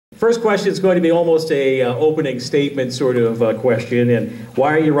First question is going to be almost a opening statement sort of question, and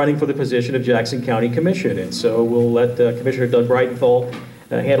why are you running for the position of Jackson County Commission? And so we'll let Commissioner Doug Breitenthal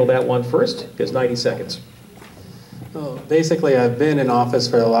handle that one first. He has 90 seconds. Well, basically, I've been in office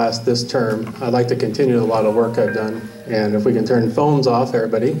for this term. I'd like to continue a lot of work I've done, and if we can turn phones off,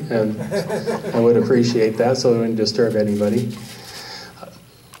 everybody, and I would appreciate that so we wouldn't disturb anybody.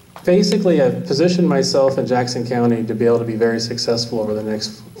 Basically, I've positioned myself in Jackson County to be able to be very successful over the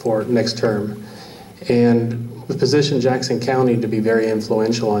next term, and we've positioned Jackson County to be very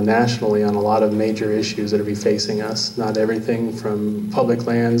influential nationally on a lot of major issues that are facing us. Not everything from public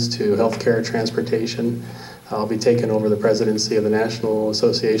lands to healthcare, transportation. I'll be taking over the presidency of the National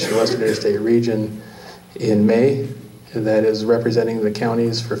Association of Western Interstate Region in May, and that is representing the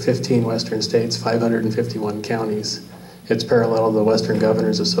counties for 15 western states, 551 counties. It's parallel to the Western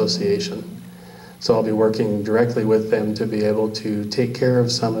Governors Association. So I'll be working directly with them to be able to take care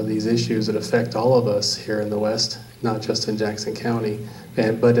of some of these issues that affect all of us here in the West, not just in Jackson County,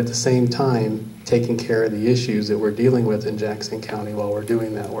 but at the same time, taking care of the issues that we're dealing with in Jackson County while we're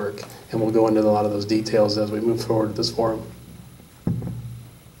doing that work. And we'll go into a lot of those details as we move forward with this forum.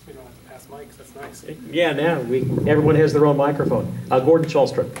 We don't have to pass mics, that's nice. Yeah, now everyone has their own microphone. Gordon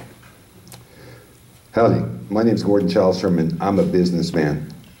Chalstrom. Howdy, my name's Gordon Chalstrom, and I'm a businessman.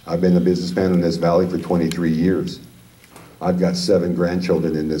 I've been a businessman in this valley for 23 years. I've got 7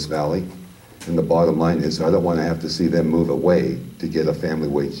 grandchildren in this valley, and the bottom line is I don't want to have to see them move away to get a family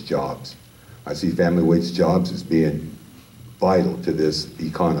wage jobs. I see family wage jobs as being vital to this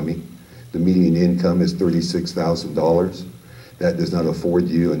economy. The median income is $36,000. That does not afford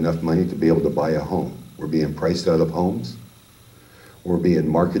you enough money to be able to buy a home. We're being priced out of homes. We're being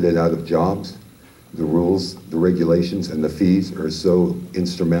marketed out of jobs. The rules, the regulations, and the fees are so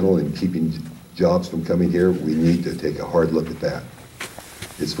instrumental in keeping jobs from coming here. We need to take a hard look at that.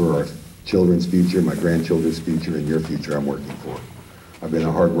 It's for our children's future, my grandchildren's future, and your future I'm working for. I've been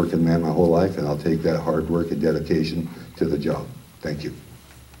a hard-working man my whole life, and I'll take that hard work and dedication to the job. Thank you.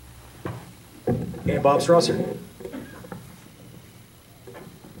 And Bob Strasser.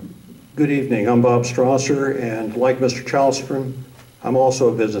 Good evening. I'm Bob Strasser, and like Mr. Chalstrom, I'm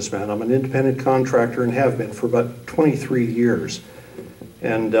also a businessman. I'm an independent contractor and have been for about 23 years.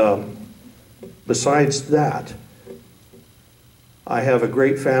 And besides that, I have a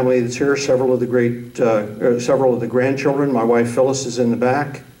great family that's here. Several of the grandchildren. My wife Phyllis is in the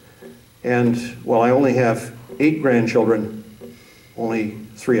back. And while I only have 8 grandchildren, only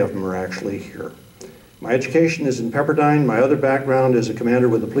 3 of them are actually here. My education is in Pepperdine. My other background is a commander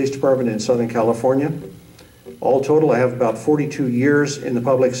with the police department in Southern California. All total, I have about 42 years in the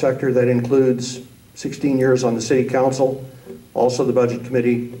public sector. That includes 16 years on the City Council, also the Budget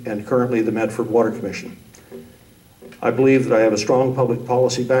Committee, and currently the Medford Water Commission. I believe that I have a strong public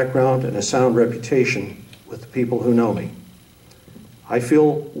policy background and a sound reputation with the people who know me. I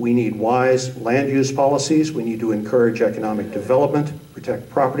feel we need wise land use policies. We need to encourage economic development, protect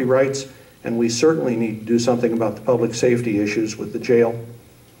property rights, and we certainly need to do something about the public safety issues with the jail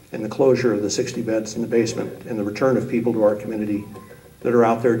and the closure of the 60 beds in the basement and the return of people to our community that are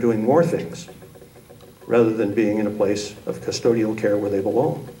out there doing more things rather than being in a place of custodial care where they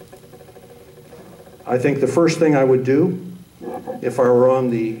belong. I think the first thing I would do if I were on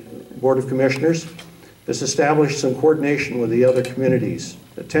the Board of Commissioners is establish some coordination with the other communities,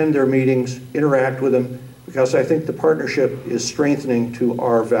 attend their meetings, interact with them, because I think the partnership is strengthening to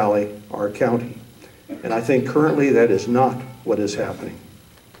our valley, our county. And I think currently that is not what is happening.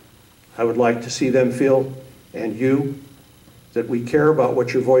 I would like to see them feel, and you, that we care about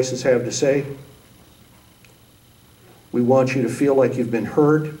what your voices have to say. We want you to feel like you've been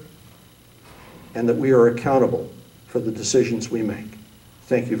heard and that we are accountable for the decisions we make.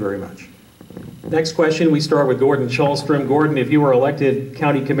 Thank you very much. Next question, we start with Gordon Chalstrom. Gordon, if you were elected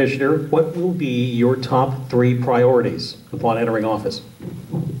county commissioner, what will be your top 3 priorities upon entering office?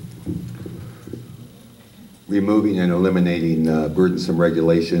 Removing and eliminating burdensome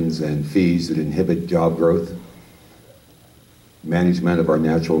regulations and fees that inhibit job growth. Management of our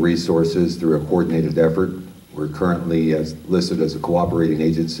natural resources through a coordinated effort. We're currently listed as a cooperating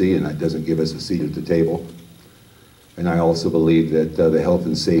agency, and that doesn't give us a seat at the table. And I also believe that the health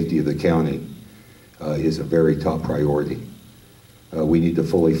and safety of the county is a very top priority. We need to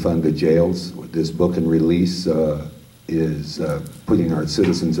fully fund the jails. This book and release is putting our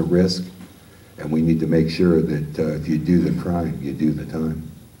citizens at risk, and we need to make sure that if you do the crime, you do the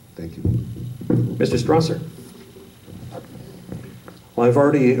time. Thank you. Mr. Strasser. Well, I've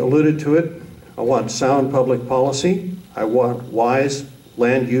already alluded to it. I want sound public policy. I want wise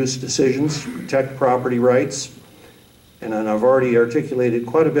land use decisions, protect property rights, And then I've already articulated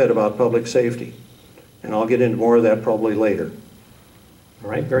quite a bit about public safety. And I'll get into more of that probably later. All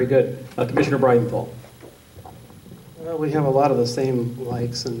right, very good. Commissioner Bridenthal. Well, we have a lot of the same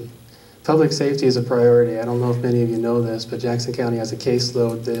likes, and public safety is a priority. I don't know if many of you know this, but Jackson County has a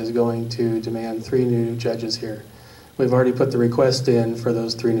caseload that is going to demand 3 new judges here. We've already put the request in for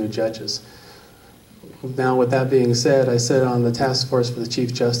those 3 new judges. Now, with that being said, I sit on the task force for the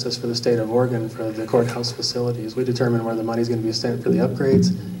Chief Justice for the state of Oregon for the courthouse facilities. We determine where the money is going to be spent for the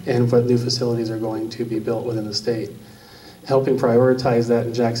upgrades and what new facilities are going to be built within the state. Helping prioritize that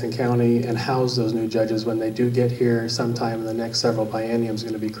in Jackson County and house those new judges when they do get here sometime in the next several bienniums is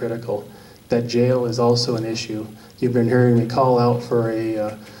going to be critical. That jail is also an issue. You've been hearing me call out for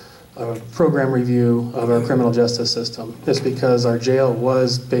a program review of our criminal justice system. It's because our jail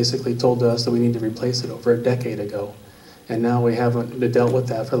was basically told to us that we need to replace it over a decade ago. And now we haven't dealt with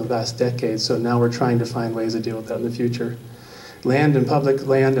that for the last decade, so now we're trying to find ways to deal with that in the future. Land and public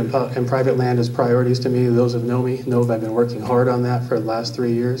land and private land is priorities to me. Those who know me know that I've been working hard on that for the last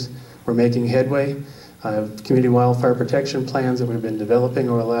 3 years. We're making headway. Community wildfire protection plans that we've been developing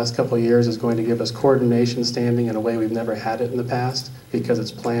over the last couple of years is going to give us coordination standing in a way we've never had it in the past, because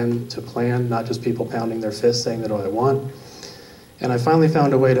it's plan to plan, not just people pounding their fists saying that's what I want. And I finally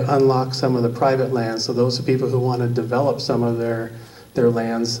found a way to unlock some of the private lands, so those people who want to develop some of their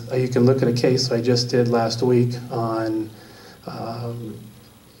lands, you can look at a case I just did last week on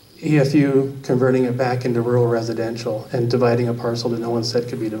EFU converting it back into rural residential and dividing a parcel that no one said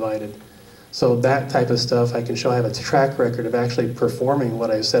could be divided. So that type of stuff I can show. I have a track record of actually performing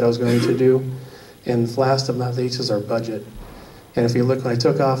what I said I was going to do. And last but not least is our budget. And if you look, when I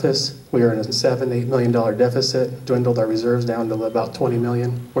took office, we were in a $7-8 million deficit, dwindled our reserves down to about $20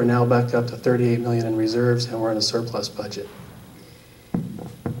 million. We're now back up to $38 million in reserves, and we're in a surplus budget.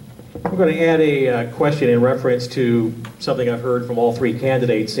 I'm going to add a question in reference to something I've heard from all 3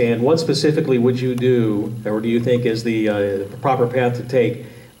 candidates. And what specifically would you do, or do you think is the proper path to take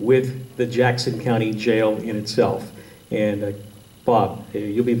with the Jackson County Jail in itself? And Bob,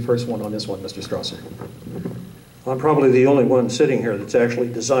 you'll be the first one on this one, Mr. Strasser. I'm probably the only one sitting here that's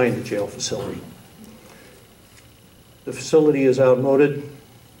actually designed a jail facility. The facility is outmoded.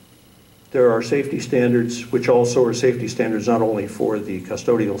 There are safety standards, which also are safety standards not only for the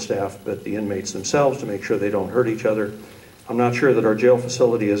custodial staff, but the inmates themselves to make sure they don't hurt each other. I'm not sure that our jail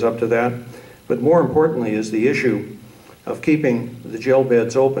facility is up to that. But more importantly is the issue of keeping the jail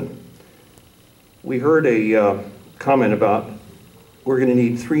beds open. We heard a comment about we're going to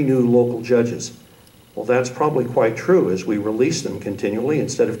need 3 new local judges. Well, that's probably quite true as we release them continually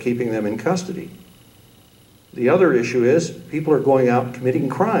instead of keeping them in custody. The other issue is people are going out committing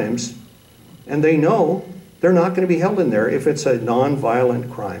crimes, and they know they're not going to be held in there if it's a non-violent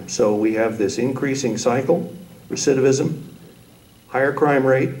crime. So we have this increasing cycle, recidivism, higher crime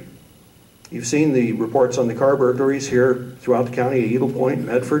rate. You've seen the reports on the car burglaries here throughout the county, Eagle Point,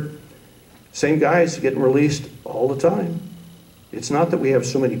 Medford. Same guys getting released all the time. It's not that we have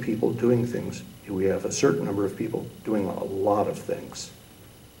so many people doing things. We have a certain number of people doing a lot of things.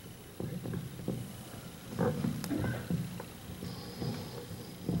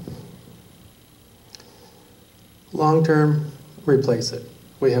 Long term, replace it.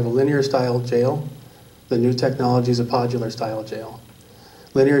 We have a linear style jail. The new technology is a podular style jail.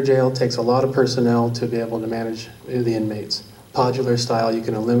 Linear jail takes a lot of personnel to be able to manage the inmates. Podular style, you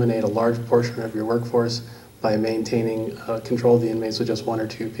can eliminate a large portion of your workforce by maintaining control of the inmates with just 1 or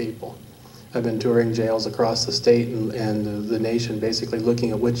 2 people. I've been touring jails across the state and the nation, basically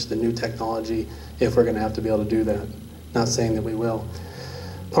looking at which the new technology, if we're going to have to be able to do that. Not saying that we will.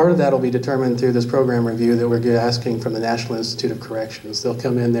 Part of that will be determined through this program review that we're asking from the National Institute of Corrections. They'll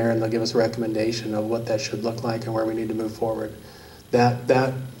come in there and they'll give us a recommendation of what that should look like and where we need to move forward.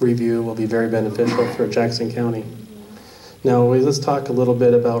 That review will be very beneficial for Jackson County. Now, let's talk a little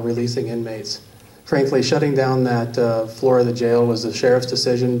bit about releasing inmates. Frankly, shutting down that floor of the jail was the sheriff's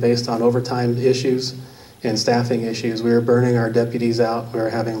decision based on overtime issues and staffing issues. We were burning our deputies out. We were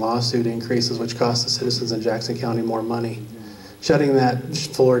having lawsuit increases, which cost the citizens in Jackson County more money. Shutting that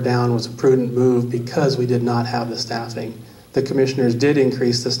floor down was a prudent move because we did not have the staffing. The commissioners did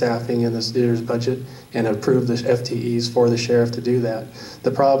increase the staffing in this year's budget and approved the FTEs for the sheriff to do that.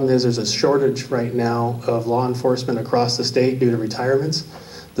 The problem is there's a shortage right now of law enforcement across the state due to retirements.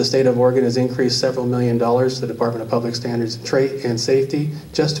 The state of Oregon has increased several $1 million to the Department of Public Standards and Safety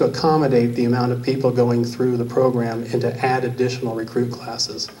just to accommodate the amount of people going through the program and to add additional recruit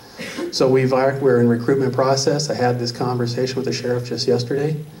classes. So we're in recruitment process. I had this conversation with the sheriff just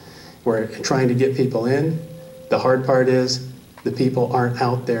yesterday. We're trying to get people in. The hard part is The people aren't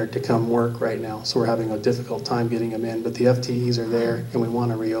out there to come work right now, so we're having a difficult time getting them in, but the FTEs are there and we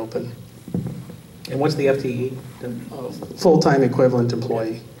want to reopen. And what's the FTE? Full-time equivalent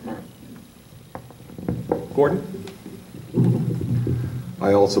employee. Gordon?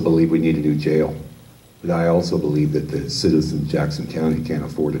 I also believe we need a new jail, but I also believe that the citizens of Jackson County can't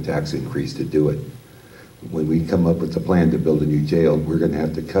afford a tax increase to do it. When we come up with a plan to build a new jail, we're going to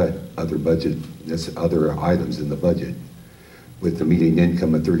have to cut other items in the budget. With the median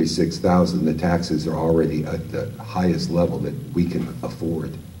income of $36,000, the taxes are already at the highest level that we can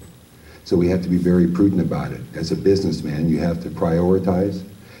afford. So we have to be very prudent about it. As a businessman, you have to prioritize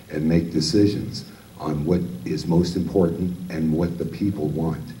and make decisions on what is most important and what the people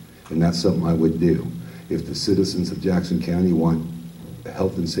want. And that's something I would do. If the citizens of Jackson County want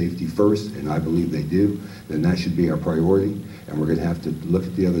health and safety first, and I believe they do, then that should be our priority. And we're going to have to look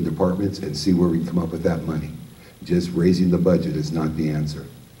at the other departments and see where we can come up with that money. Just raising the budget is not the answer.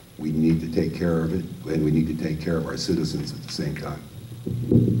 We need to take care of it, and we need to take care of our citizens at the same time.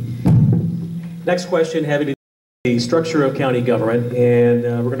 Next question having to do with the structure of county government, and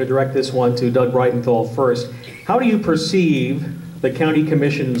we're going to direct this one to Doug Breitenthal first. How do you perceive the county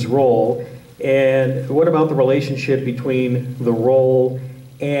commission's role, and what about the relationship between the role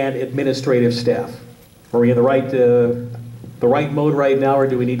and administrative staff? Are we in the right mode right now, or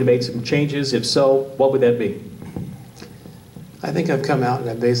do we need to make some changes? If so, what would that be? I think I've come out and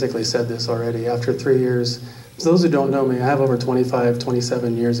I've basically said this already. After 3 years, for those who don't know me, I have over 25,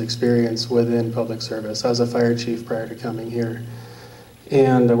 27 years experience within public service. I was a fire chief prior to coming here.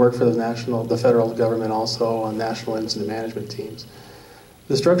 And I worked for the federal government also on national incident management teams.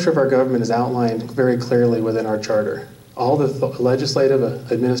 The structure of our government is outlined very clearly within our charter. All the legislative,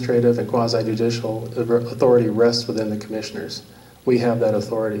 administrative, and quasi-judicial authority rests within the commissioners. We have that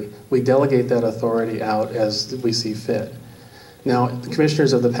authority. We delegate that authority out as we see fit. Now, the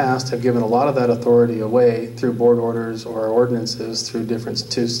commissioners of the past have given a lot of that authority away through board orders or ordinances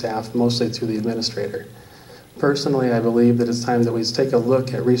to staff, mostly through the administrator. Personally, I believe that it's time that we take a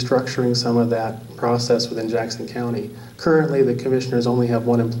look at restructuring some of that process within Jackson County. Currently, the commissioners only have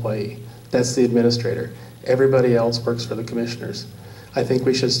one employee. That's the administrator. Everybody else works for the commissioners. I think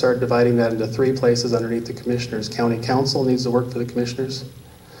we should start dividing that into 3 places underneath the commissioners. County council needs to work for the commissioners.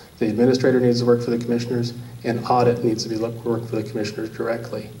 The administrator needs to work for the commissioners, and audit needs to work for the commissioners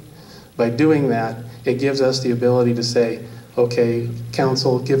directly. By doing that, it gives us the ability to say, okay,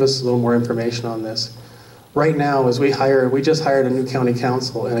 council, give us a little more information on this. Right now, as we just hired a new county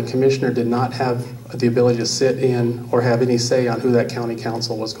council, and a commissioner did not have the ability to sit in or have any say on who that county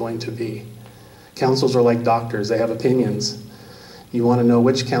council was going to be. Councils are like doctors, they have opinions. You want to know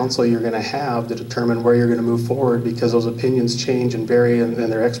which council you're going to have to determine where you're going to move forward, because those opinions change and vary, and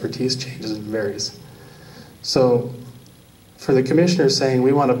their expertise changes and varies. So for the commissioners saying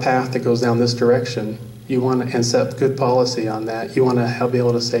we want a path that goes down this direction, you want to and set good policy on that. You want to be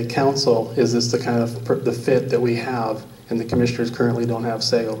able to say, council, is this the kind of the fit that we have? And the commissioners currently don't have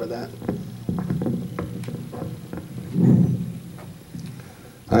say over that.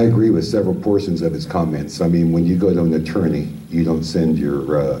 I agree with several portions of his comments. I mean, when you go to an attorney, you don't send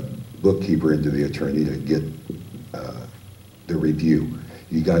your bookkeeper into the attorney to get the review.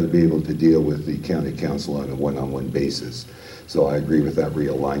 You got to be able to deal with the county council on a one-on-one basis. So I agree with that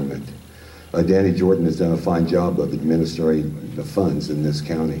realignment. Danny Jordan has done a fine job of administering the funds in this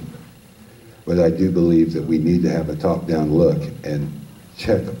county. But I do believe that we need to have a top-down look and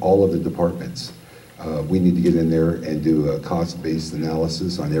check all of the departments. We need to get in there and do a cost-based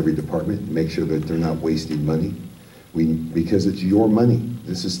analysis on every department, make sure that they're not wasting money. Because it's your money.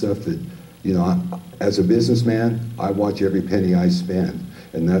 This is stuff that, you know, as a businessman, I watch every penny I spend.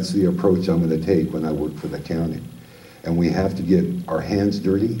 And that's the approach I'm going to take when I work for the county. And we have to get our hands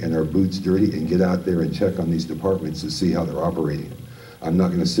dirty and our boots dirty and get out there and check on these departments to see how they're operating. I'm not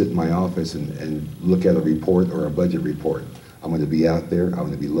going to sit in my office and look at a report or a budget report. I'm going to be out there, I'm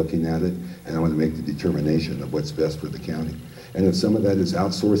going to be looking at it, and I'm going to make the determination of what's best for the county. And if some of that is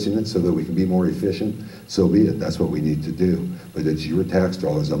outsourcing it so that we can be more efficient, so be it. That's what we need to do. But it's your tax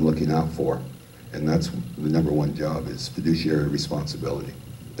dollars I'm looking out for. And that's the #1 job, is fiduciary responsibility.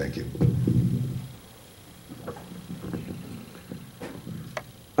 Thank you.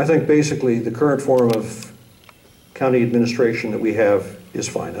 I think basically the current form of county administration that we have is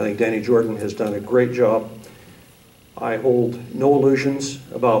fine. I think Danny Jordan has done a great job. I hold no illusions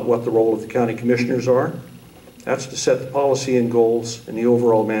about what the role of the county commissioners are. That's to set the policy and goals and the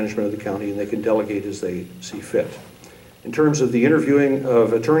overall management of the county, and they can delegate as they see fit. In terms of the interviewing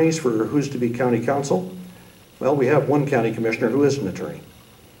of attorneys for who's to be county council, well, we have one county commissioner who is an attorney.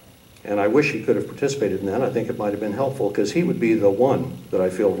 And I wish he could have participated in that. I think it might have been helpful because he would be the one that I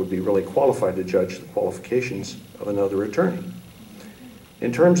feel would be really qualified to judge the qualifications of another attorney.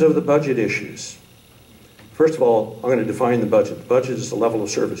 In terms of the budget issues, first of all, I'm going to define the budget. The budget is the level of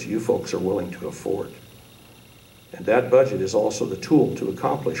service you folks are willing to afford. And that budget is also the tool to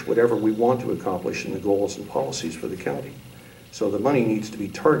accomplish whatever we want to accomplish in the goals and policies for the county. So the money needs to be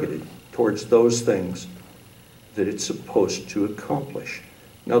targeted towards those things that it's supposed to accomplish.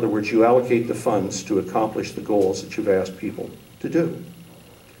 In other words, you allocate the funds to accomplish the goals that you've asked people to do.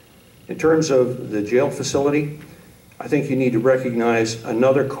 In terms of the jail facility, I think you need to recognize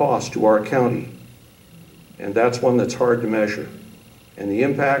another cost to our county, and that's one that's hard to measure. And the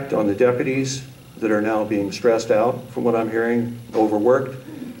impact on the deputies that are now being stressed out, from what I'm hearing, overworked,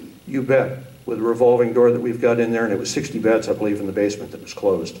 you bet, with the revolving door that we've got in there, and it was 60 beds, I believe, in the basement that was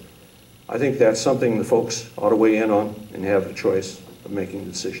closed. I think that's something the folks ought to weigh in on and have the choice of making a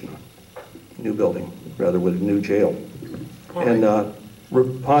decision on. New building, rather, with a new jail. And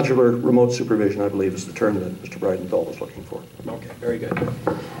modular remote supervision, I believe, is the term that Mr. Breidenfeld was looking for. Okay, very good.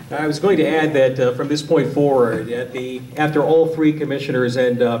 I was going to add that from this point forward, after all three commissioners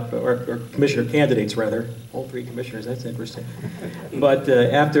and, or commissioner candidates rather, all three commissioners, that's interesting. But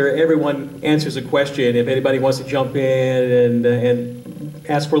after everyone answers a question, if anybody wants to jump in and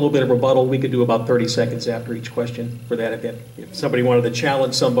ask for a little bit of rebuttal, we could do about 30 seconds after each question for that. If somebody wanted to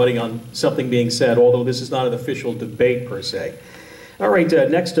challenge somebody on something being said, although this is not an official debate per se. All right,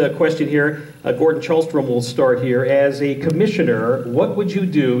 next question here. Gordon Chalstrom will start here. As a commissioner, what would you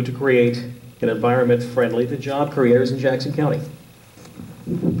do to create an environment friendly to job creators in Jackson County?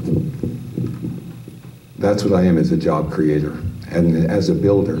 That's what I am as a job creator. And as a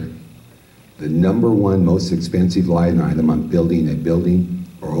builder, the #1 most expensive line item on building a building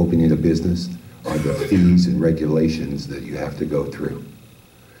or opening a business are the fees and regulations that you have to go through.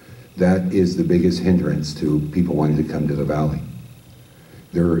 That is the biggest hindrance to people wanting to come to the Valley.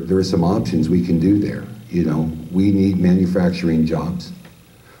 There are some options we can do there. You know, we need manufacturing jobs.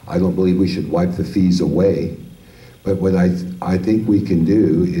 I don't believe we should wipe the fees away, but what I think we can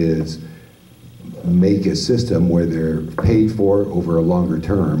do is make a system where they're paid for over a longer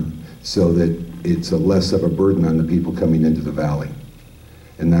term so that it's less of a burden on the people coming into the Valley.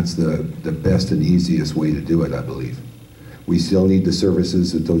 And that's the best and easiest way to do it, I believe. We still need the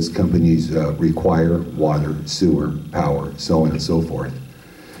services that those companies require: water, sewer, power, so on and so forth.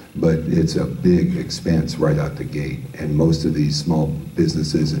 But it's a big expense right out the gate. And most of these small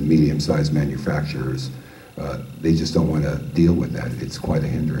businesses and medium-sized manufacturers, they just don't want to deal with that. It's quite a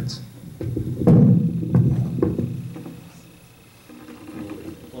hindrance.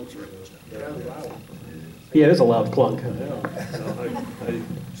 Yeah, it is a loud clunk. I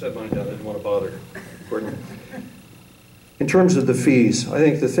said mine down, I didn't want to bother Gordon. In terms of the fees, I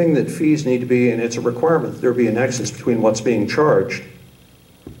think the thing that fees need to be, and it's a requirement, that there be a nexus between what's being charged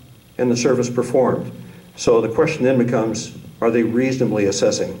and the service performed. So the question then becomes, are they reasonably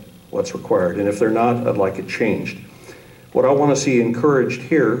assessing what's required? And if they're not, I'd like it changed. What I want to see encouraged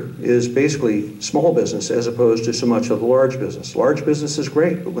here is basically small business as opposed to so much of the large business. Large business is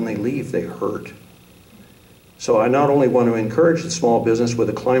great, but when they leave, they hurt. So I not only want to encourage the small business with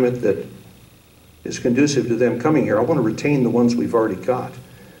a climate that is conducive to them coming here, I want to retain the ones we've already got.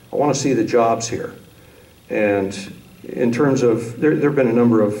 I want to see the jobs here. And in terms of, there have been a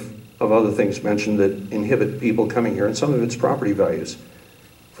number of other things mentioned that inhibit people coming here, and some of it's property values.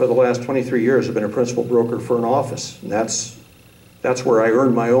 For the last 23 years, I've been a principal broker for an office, and that's where I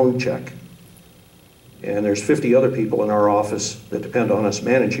earn my own check. And there's 50 other people in our office that depend on us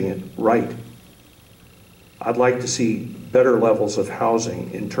managing it right. I'd like to see better levels of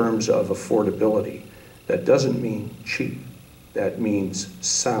housing in terms of affordability. That doesn't mean cheap. That means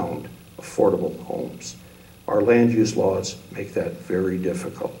sound, affordable homes. Our land use laws make that very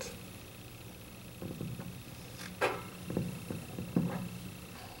difficult.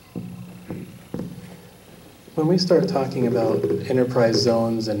 When we start talking about enterprise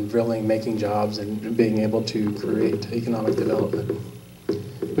zones and drilling, making jobs, and being able to create economic development,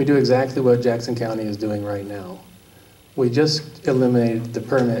 we do exactly what Jackson County is doing right now. We just eliminated the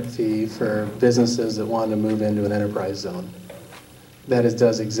permit fee for businesses that want to move into an enterprise zone. That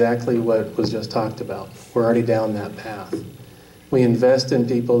does exactly what was just talked about. We're already down that path. We invest in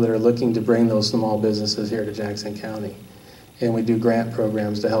people that are looking to bring those small businesses here to Jackson County, and we do grant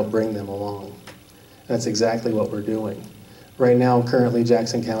programs to help bring them along. That's exactly what we're doing. Right now, currently,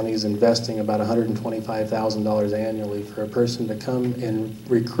 Jackson County is investing about $125,000 annually for a person to come and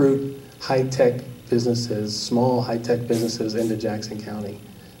recruit high-tech businesses, small high-tech businesses into Jackson County.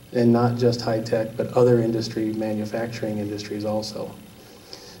 And not just high-tech, but other industry, manufacturing industries also.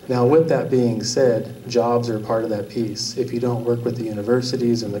 Now, with that being said, jobs are part of that piece. If you don't work with the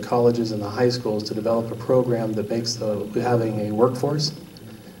universities and the colleges and the high schools to develop a program that makes having a workforce,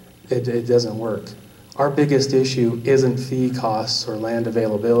 it doesn't work. Our biggest issue isn't fee costs or land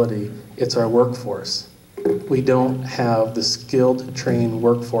availability, it's our workforce. We don't have the skilled, trained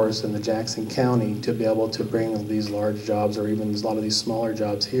workforce in the Jackson County to be able to bring these large jobs or even a lot of these smaller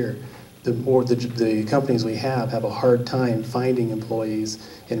jobs here. The companies we have a hard time finding employees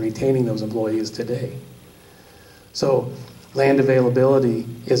and retaining those employees today. So land availability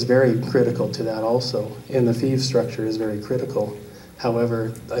is very critical to that also, and the fee structure is very critical.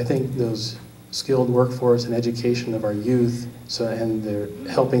 However, I think those skilled workforce and education of our youth, and they're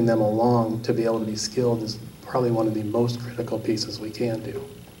helping them along to be able to be skilled is probably one of the most critical pieces we can do.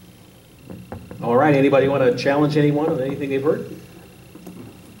 All right, anybody want to challenge anyone on anything they've heard?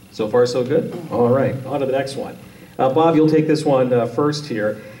 So far, so good? All right, on to the next one. Bob, you'll take this one first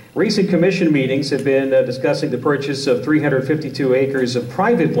here. Recent commission meetings have been discussing the purchase of 352 acres of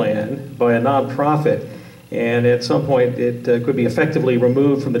private land by a nonprofit, and at some point it could be effectively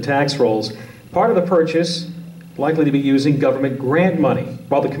removed from the tax rolls. Part of the purchase likely to be using government grant money.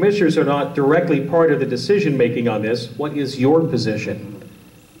 While the commissioners are not directly part of the decision-making on this, what is your position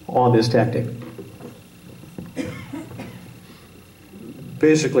on this tactic?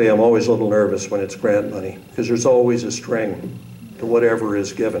 Basically, I'm always a little nervous when it's grant money, because there's always a string to whatever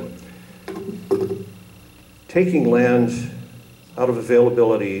is given. Taking land out of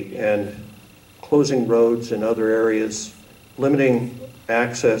availability and closing roads in other areas, limiting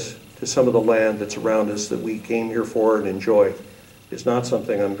access to some of the land that's around us that we came here for and enjoy, is not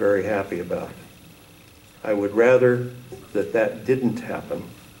something I'm very happy about. I would rather that that didn't happen.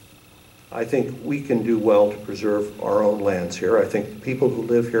 I think we can do well to preserve our own lands here. I think people who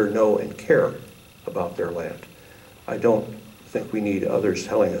live here know and care about their land. I don't think we need others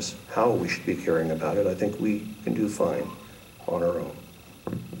telling us how we should be caring about it. I think we can do fine on our own.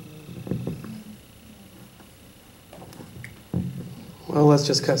 Well, let's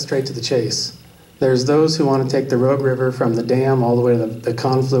just cut straight to the chase. There's those who want to take the Rogue River from the dam all the way to the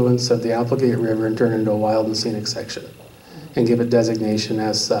confluence of the Applegate River and turn it into a wild and scenic section and give it designation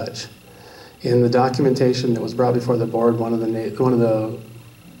as such. In the documentation that was brought before the board, one of the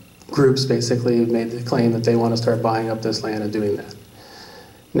groups basically made the claim that they want to start buying up this land and doing that.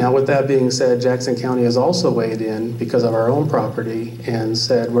 Now, with that being said, Jackson County has also weighed in because of our own property and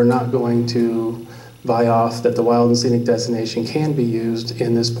said we're not going to buy off that the wild and scenic designation can be used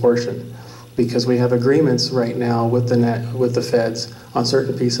in this portion because we have agreements right now with the feds on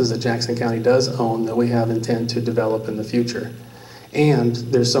certain pieces that Jackson County does own that we have intent to develop in the future. And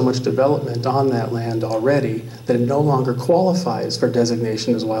there's so much development on that land already that it no longer qualifies for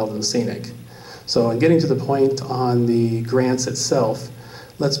designation as wild and scenic. So in getting to the point on the grants itself,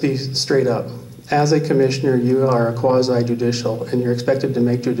 let's be straight up. As a commissioner, you are a quasi-judicial and you're expected to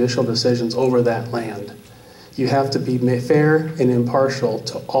make judicial decisions over that land. You have to be fair and impartial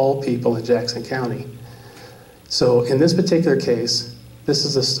to all people in Jackson County. So in this particular case, this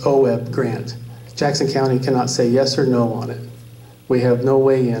is a OWEB grant. Jackson County cannot say yes or no on it. We have no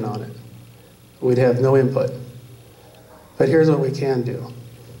way in on it. We'd have no input. But here's what we can do.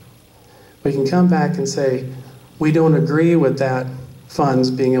 We can come back and say, we don't agree with that funds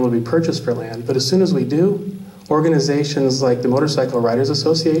being able to be purchased for land, but as soon as we do, organizations like the Motorcycle Riders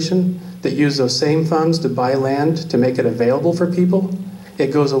Association that use those same funds to buy land to make it available for people,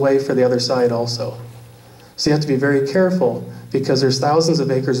 it goes away for the other side also. So you have to be very careful because there's thousands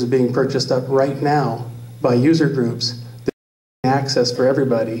of acres being purchased up right now by user groups access for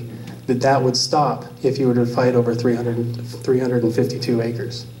everybody, that would stop if you were to fight over 352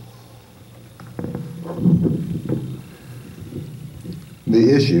 acres.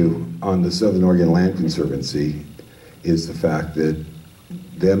 The issue on the Southern Oregon Land Conservancy is the fact that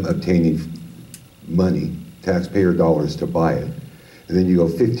them obtaining money, taxpayer dollars to buy it, and then you go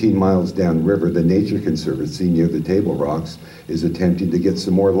 15 miles downriver, the Nature Conservancy near the Table Rocks is attempting to get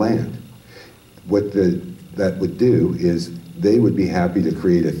some more land. What that would do is they would be happy to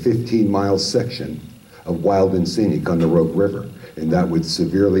create a 15-mile section of wild and scenic on the Rogue River, and that would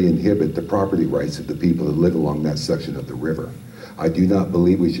severely inhibit the property rights of the people that live along that section of the river. I do not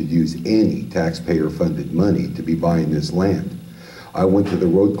believe we should use any taxpayer-funded money to be buying this land. I went to the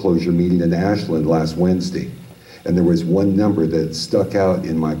road closure meeting in Ashland last Wednesday, and there was one number that stuck out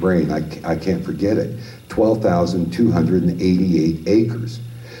in my brain. I can't forget it, 12,288 acres.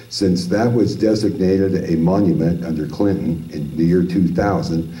 Since that was designated a monument under Clinton in the year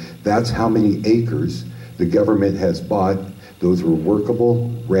 2000, that's how many acres the government has bought. Those were workable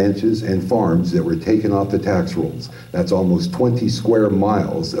ranches, and farms that were taken off the tax rolls. That's almost 20 square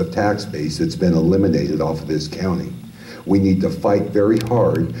miles of tax base that's been eliminated off of this county. We need to fight very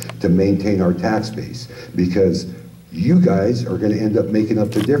hard to maintain our tax base, because you guys are going to end up making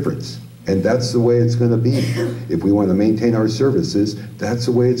up the difference. And that's the way it's going to be. If we want to maintain our services, that's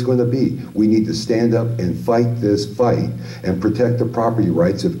the way it's going to be. We need to stand up and fight this fight and protect the property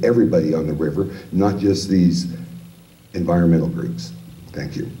rights of everybody on the river, not just these environmental groups.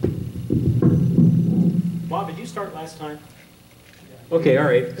 Thank you. Bob, did you start last time? Okay, all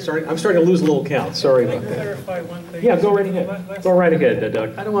right. Sorry, I'm starting to lose a little count. Sorry Can I about that. clarify one thing? Yeah, go right ahead. Go right ahead,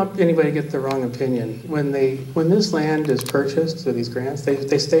 Doug. I don't want anybody to get the wrong opinion. When this land is purchased through these grants,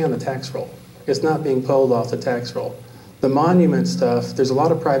 they stay on the tax roll. It's not being pulled off the tax roll. The monument stuff, there's a lot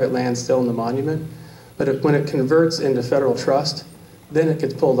of private land still in the monument, but when it converts into federal trust, then it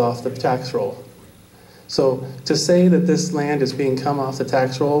gets pulled off the tax roll. So to say that this land is being come off the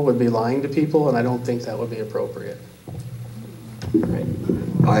tax roll would be lying to people, and I don't think that would be appropriate.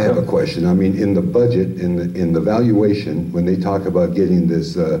 I have a question. I mean, in the budget, in the valuation, when they talk about getting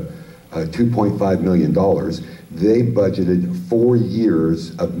this $2.5 million, they budgeted 4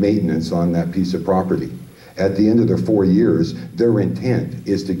 years of maintenance on that piece of property. At the end of the 4 years, their intent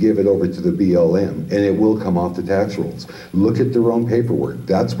is to give it over to the BLM, and it will come off the tax rolls. Look at their own paperwork.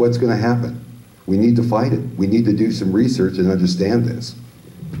 That's what's going to happen. We need to fight it. We need to do some research and understand this.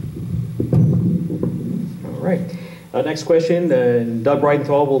 All right. Next question, Doug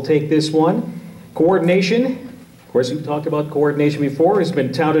Bridenthal will take this one. Coordination. Of course, we've talked about coordination before. It's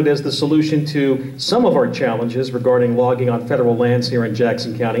been touted as the solution to some of our challenges regarding logging on federal lands here in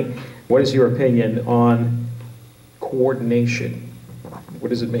Jackson County. What is your opinion on coordination? What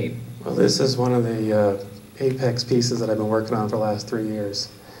does it mean? Well, this is one of the apex pieces that I've been working on for the last 3 years.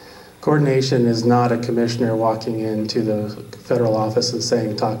 Coordination is not a commissioner walking into the federal office and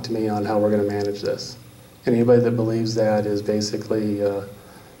saying, talk to me on how we're going to manage this. Anybody that believes that is basically,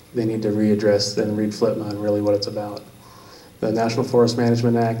 they need to readdress and read FLTMA and really what it's about. The National Forest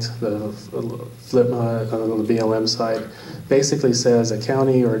Management Act, the FLTMA on the BLM side, basically says a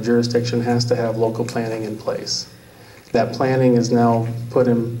county or a jurisdiction has to have local planning in place. That planning is now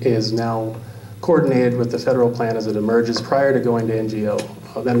coordinated with the federal plan as it emerges prior to going to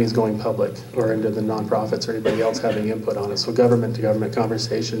NGO. That means going public or into the nonprofits or anybody else having input on it. So government-to-government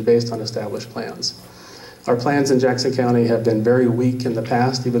conversation based on established plans. Our plans in Jackson County have been very weak in the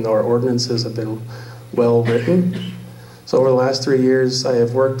past, even though our ordinances have been well written. So over the last 3 years, I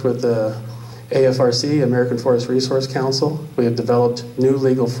have worked with the AFRC, American Forest Resource Council. We have developed new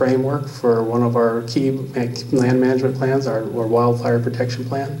legal framework for one of our key land management plans, our wildfire protection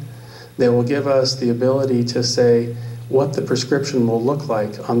plan, that will give us the ability to say what the prescription will look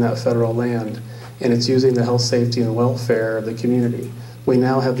like on that federal land, and it's using the health, safety, and welfare of the community. We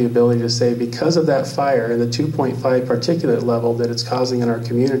now have the ability to say, because of that fire and the 2.5 particulate level that it's causing in our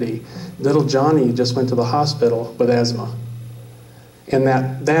community, little Johnny just went to the hospital with asthma. And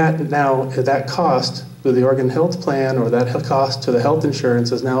that cost to the Oregon Health Plan or that cost to the health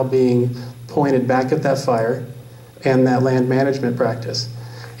insurance is now being pointed back at that fire and that land management practice.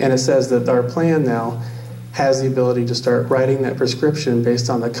 And it says that our plan now has the ability to start writing that prescription based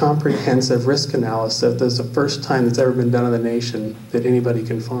on the comprehensive risk analysis. That's the first time that's ever been done in the nation that anybody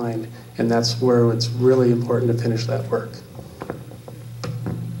can find, and that's where it's really important to finish that work.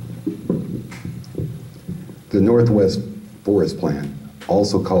 The Northwest Forest Plan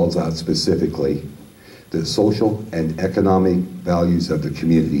also calls out specifically the social and economic values of the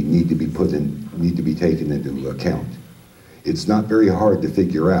community need to be taken into account. It's not very hard to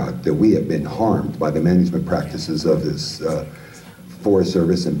figure out that we have been harmed by the management practices of this Forest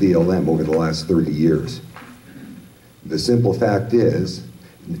Service and BLM over the last 30 years. The simple fact is,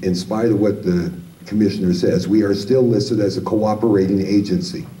 in spite of what the commissioner says, we are still listed as a cooperating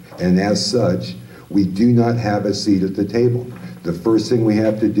agency, and as such, we do not have a seat at the table. The first thing we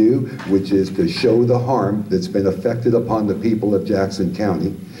have to do, which is to show the harm that's been affected upon the people of Jackson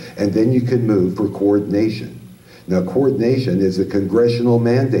County, and then you can move for coordination. Now, coordination is a congressional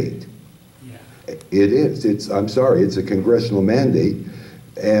mandate. Yeah. It is. I'm sorry, it's a congressional mandate,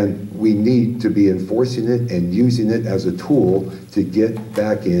 and we need to be enforcing it and using it as a tool to get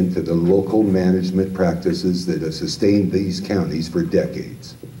back into the local management practices that have sustained these counties for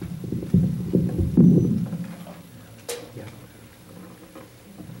decades.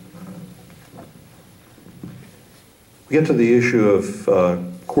 We get to the issue of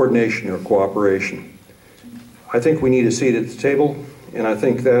coordination or cooperation. I think we need a seat at the table, and I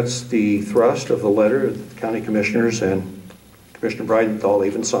think that's the thrust of the letter that the county commissioners and Commissioner Bridenthal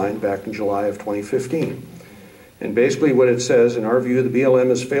even signed back in July of 2015. And basically what it says, in our view, the BLM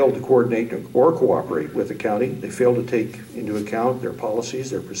has failed to coordinate or cooperate with the county. They failed to take into account their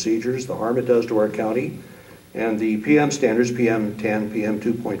policies, their procedures, the harm it does to our county, and the PM standards, PM 10, PM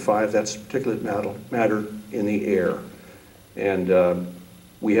 2.5, that's particulate matter in the air. And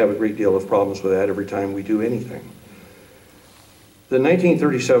we have a great deal of problems with that every time we do anything. The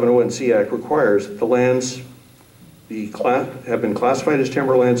 1937 ONC Act requires that the lands have been classified as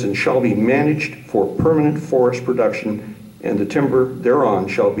timberlands and shall be managed for permanent forest production, and the timber thereon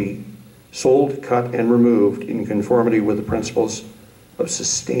shall be sold, cut, and removed in conformity with the principles of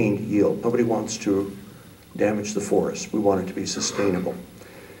sustained yield. Nobody wants to damage the forest. We want it to be sustainable.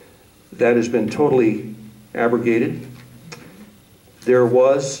 That has been totally abrogated. There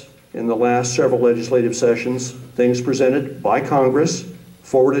was, in the last several legislative sessions, things presented by Congress,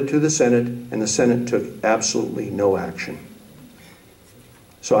 forwarded to the Senate, and the Senate took absolutely no action.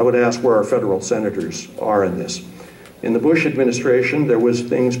 So I would ask where our federal senators are in this. In the Bush administration, there was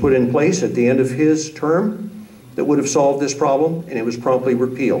things put in place at the end of his term that would have solved this problem, and it was promptly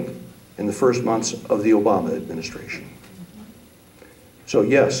repealed in the first months of the Obama administration. So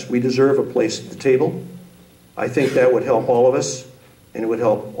yes, we deserve a place at the table. I think that would help all of us, and it would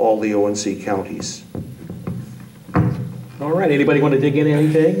help all the ONC counties. All right, anybody want to dig in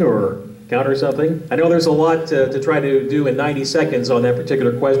anything or counter something? I know there's a lot to try to do in 90 seconds on that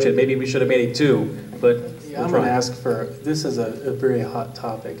particular question. Maybe we should have made it 2, but I'm going to ask for, this is a very hot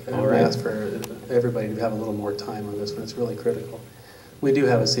topic. I'm going to ask for everybody to have a little more time on this one. It's really critical. We do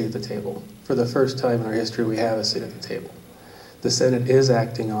have a seat at the table. For the first time in our history, we have a seat at the table. The Senate is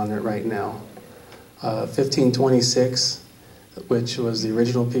acting on it right now. 1526, which was the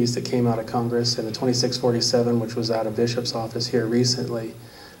original piece that came out of Congress, and the 2647, which was out of Bishop's office here recently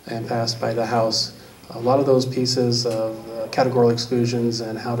and passed by the House. A lot of those pieces of categorical exclusions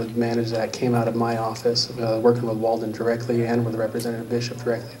and how to manage that came out of my office, working with Walden directly and with Representative Bishop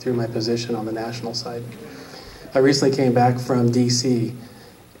directly through my position on the national side. I recently came back from D.C.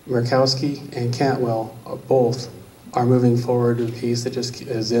 Murkowski and Cantwell both are moving forward with a piece that just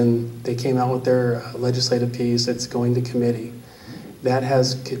is in, they came out with their legislative piece, it's going to committee. That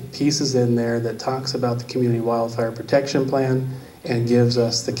has pieces in there that talks about the Community Wildfire Protection Plan and gives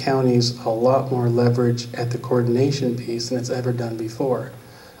us, the counties, a lot more leverage at the coordination piece than it's ever done before.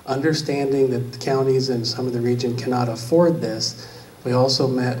 Understanding that the counties and some of the region cannot afford this, we also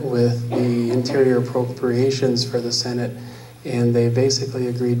met with the Interior Appropriations for the Senate, and they basically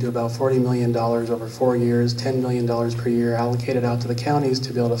agreed to about $40 million over 4 years, $10 million per year allocated out to the counties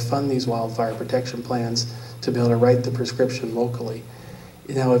to be able to fund these wildfire protection plans, to be able to write the prescription locally.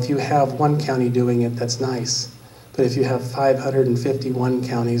 Now, if you have one county doing it, that's nice. But if you have 551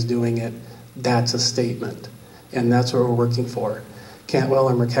 counties doing it, that's a statement. And that's what we're working for. Cantwell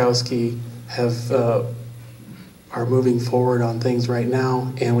and Murkowski have, are moving forward on things right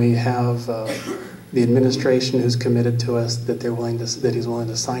now, and we have the administration who's committed to us that they're willing to, that he's willing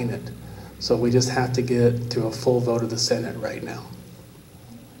to sign it. So we just have to get to a full vote of the Senate right now.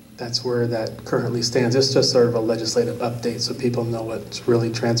 That's where that currently stands. It's just sort of a legislative update so people know what's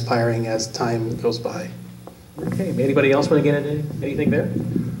really transpiring as time goes by. Okay, anybody else want to get into anything there?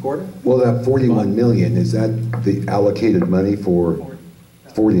 Gordon? Well, that 41 million, is that the allocated money for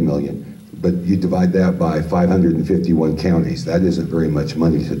 40 million? But you divide that by 551 counties. That isn't very much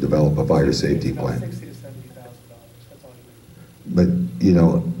money to develop a fire safety plan. $60,000 to $70,000. That's all you need. But, you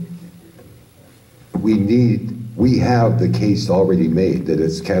know, we have the case already made that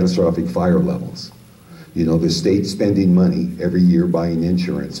it's catastrophic fire levels. You know, the state's spending money every year buying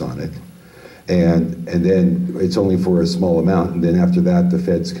insurance on it. And then it's only for a small amount, and then after that, the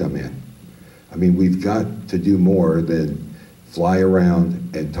feds come in. I mean, we've got to do more than fly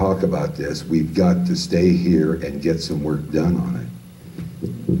around and talk about this. We've got to stay here and get some work done on it.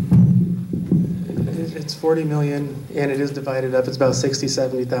 It's 40 million, and it is divided up. It's about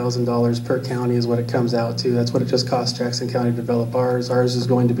 $60,000, $70,000 per county is what it comes out to. That's what it just costs Jackson County to develop ours. Ours is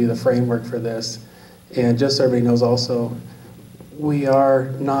going to be the framework for this. And just so everybody knows also, we are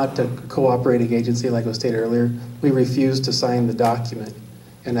not a cooperating agency like was stated earlier. We refuse to sign the document.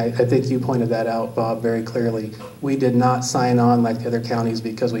 And I think you pointed that out, Bob, very clearly. We did not sign on like the other counties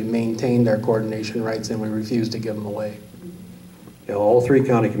because we maintained our coordination rights and we refused to give them away. Yeah, all 3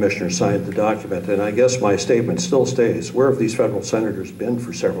 county commissioners signed the document, and I guess my statement still stays. Where have these federal senators been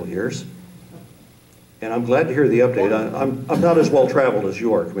for several years? And I'm glad to hear the update. I'm not as well traveled as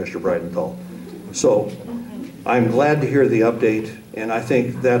you are, Commissioner Bridenthal. So I'm glad to hear the update, and I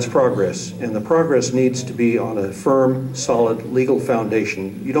think that's progress. And the progress needs to be on a firm, solid legal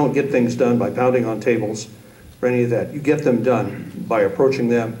foundation. You don't get things done by pounding on tables or any of that. You get them done by approaching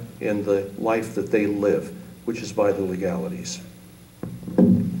them in the life that they live. which is by the legalities.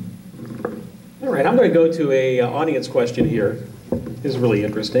 All right, I'm going to go to a audience question here. This is really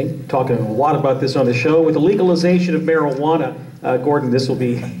interesting. Talking a lot about this on the show. With the legalization of marijuana, Gordon, this will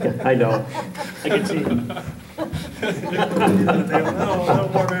be, I know, I can see. No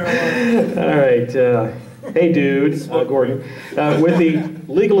more marijuana. All right. Hey, dude, Gordon. With the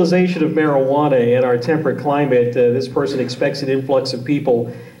legalization of marijuana in our temperate climate, this person expects an influx of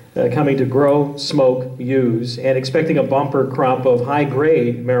people coming to grow, smoke, use, and expecting a bumper crop of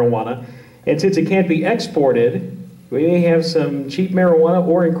high-grade marijuana. And since it can't be exported, we may have some cheap marijuana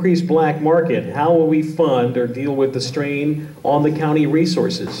or increased black market. How will we fund or deal with the strain on the county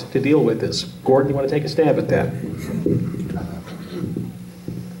resources to deal with this? Gordon, you want to take a stab at that?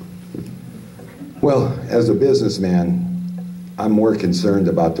 Well, as a businessman, I'm more concerned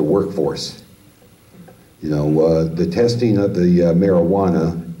about the workforce. You know, the testing of the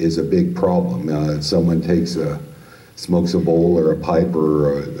marijuana is a big problem. If someone smokes a bowl or a pipe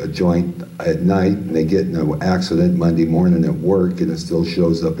or a joint at night and they get in an accident Monday morning at work and it still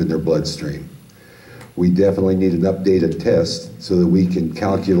shows up in their bloodstream. We definitely need an updated test so that we can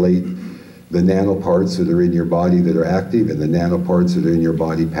calculate the nanoparts that are in your body that are active and the nanoparts that are in your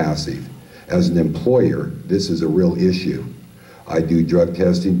body passive. As an employer, this is a real issue. I do drug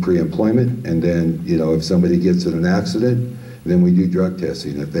testing pre-employment, and then, you know, if somebody gets in an accident, then we do drug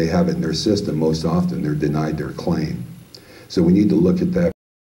testing. If they have it in their system, most often they're denied their claim. So we need to look at that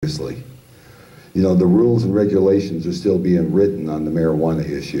seriously. You know, the rules and regulations are still being written on the marijuana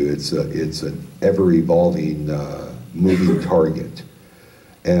issue. It's an ever-evolving, moving target.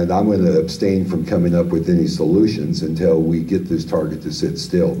 And I'm going to abstain from coming up with any solutions until we get this target to sit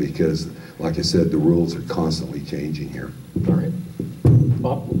still because, like I said, the rules are constantly changing here. All right.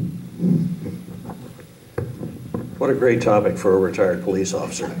 Bob? What a great topic for a retired police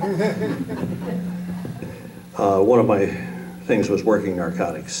officer. One of my things was working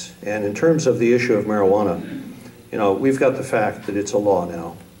narcotics. And in terms of the issue of marijuana, you know, we've got the fact that it's a law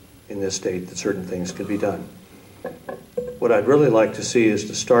now in this state that certain things can be done. What I'd really like to see is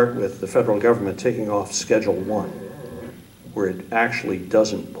to start with the federal government taking off Schedule 1, where it actually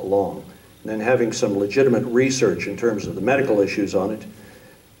doesn't belong, and then having some legitimate research in terms of the medical issues on it.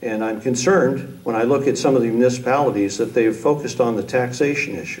 And I'm concerned when I look at some of the municipalities that they've focused on the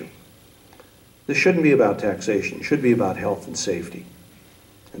taxation issue. This shouldn't be about taxation. It should be about health and safety.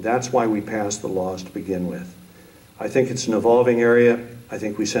 And that's why we passed the laws to begin with. I think it's an evolving area. I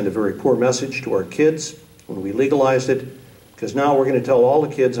think we send a very poor message to our kids when we legalized it, because now we're going to tell all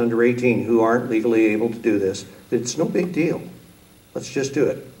the kids under 18 who aren't legally able to do this that it's no big deal. Let's just do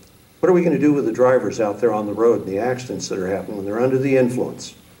it. What are we going to do with the drivers out there on the road and the accidents that are happening when they're under the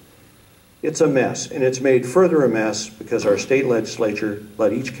influence? It's a mess, and it's made further a mess because our state legislature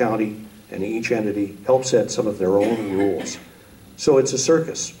let each county and each entity help set some of their own rules. So it's a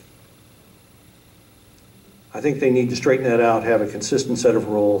circus. I think they need to straighten that out, have a consistent set of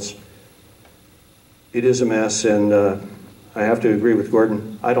rules. It is a mess, and I have to agree with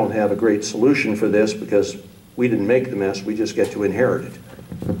Gordon. I don't have a great solution for this because we didn't make the mess, we just get to inherit it.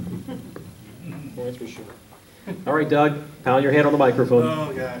 That's for sure. All right, Doug, pound your head on the microphone.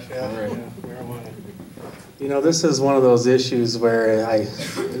 Oh, gosh, yeah. All right. Yeah, marijuana. You know, this is one of those issues where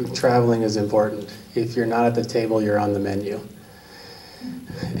traveling is important. If you're not at the table, you're on the menu.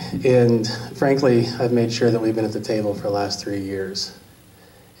 And frankly, I've made sure that we've been at the table for the last 3 years.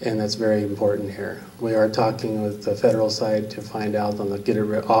 And that's very important here. We are talking with the federal side to find out on the get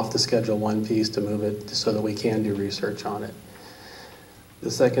it off the Schedule 1 piece to move it so that we can do research on it. The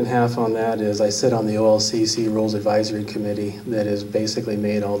second half on that is I sit on the OLCC Rules Advisory Committee that has basically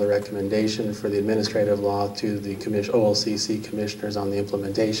made all the recommendation for the administrative law to the OLCC commissioners on the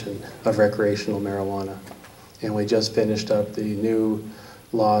implementation of recreational marijuana. And we just finished up the new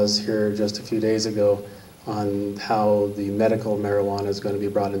laws here just a few days ago on how the medical marijuana is going to be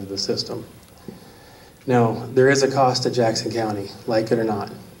brought into the system. Now, there is a cost to Jackson County, like it or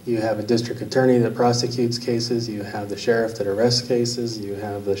not. You have a district attorney that prosecutes cases, you have the sheriff that arrests cases, you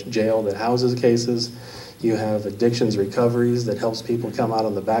have the jail that houses cases, you have addictions recoveries that helps people come out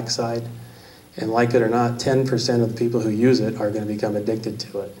on the backside. And like it or not, 10% of the people who use it are going to become addicted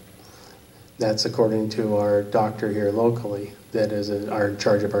to it. That's according to our doctor here locally that is in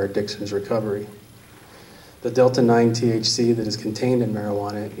charge of our addictions recovery. The Delta-9 THC that is contained in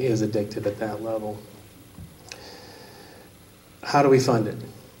marijuana is addictive at that level. How do we fund it?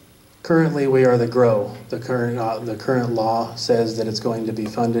 Currently, we are the GROW. The current law says that it's going to be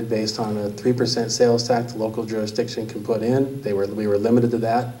funded based on a 3% sales tax the local jurisdiction can put in. We were limited to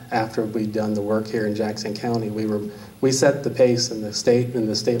that after we'd done the work here in Jackson County. We set the pace, and the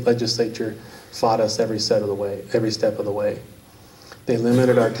state legislature fought us every step of the way. They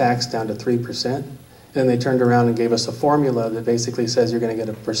limited our tax down to 3%. Then they turned around and gave us a formula that basically says you're going to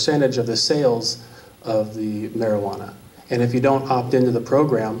get a percentage of the sales of the marijuana. And if you don't opt into the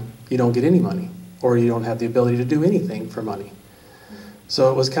program, you don't get any money, or you don't have the ability to do anything for money.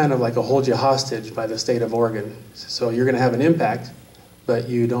 So it was kind of like a hold you hostage by the state of Oregon. So you're going to have an impact, but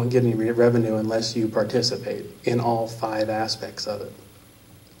you don't get any revenue unless you participate in all 5 aspects of it.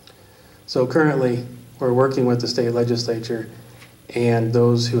 So currently, we're working with the state legislature and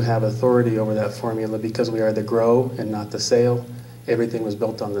those who have authority over that formula, because we are the grow and not the sale. Everything was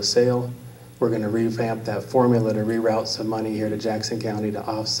built on the sale. We're going to revamp that formula to reroute some money here to Jackson County to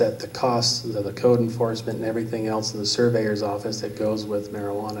offset the costs of the code enforcement and everything else in the surveyor's office that goes with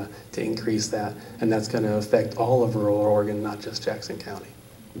marijuana, to increase that. And that's going to affect all of rural Oregon, not just Jackson County.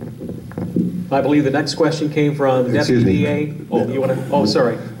 I believe the next question came from Deputy DA. Oh, you want to? Oh,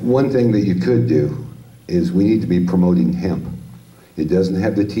 sorry. One thing that you could do is we need to be promoting hemp. It doesn't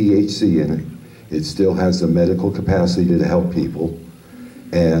have the THC in it. It still has the medical capacity to help people,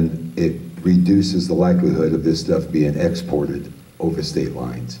 and it reduces the likelihood of this stuff being exported over state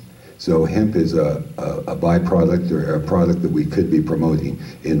lines. So hemp is a byproduct, or a product that we could be promoting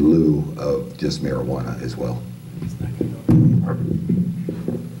in lieu of just marijuana as well.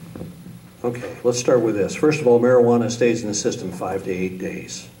 Okay, let's start with this. First of all, marijuana stays in the system 5 to 8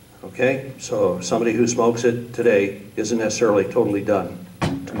 days. Okay, so somebody who smokes it today isn't necessarily totally done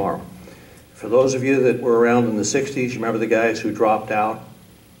tomorrow. For those of you that were around in the 60s, you remember the guys who dropped out?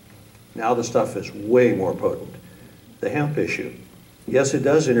 Now the stuff is way more potent. The hemp issue. Yes, it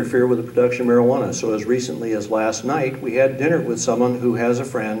does interfere with the production of marijuana. So as recently as last night, we had dinner with someone who has a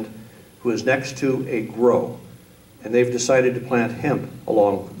friend who is next to a grow. And they've decided to plant hemp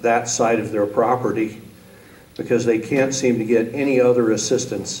along that side of their property because they can't seem to get any other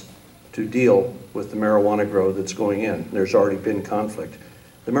assistance to deal with the marijuana grow that's going in. There's already been conflict.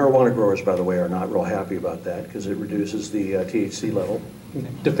 The marijuana growers, by the way, are not real happy about that because it reduces the THC level.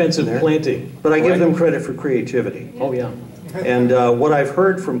 Defensive planting. But I give them credit for creativity. Oh, yeah. And what I've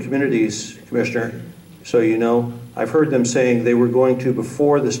heard from communities, Commissioner, so you know, I've heard them saying they were going to,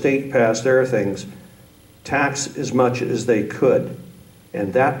 before the state passed their things, tax as much as they could.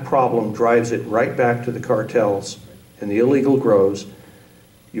 And that problem drives it right back to the cartels and the illegal grows.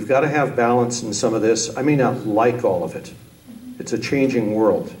 You've got to have balance in some of this. I may not like all of it. It's a changing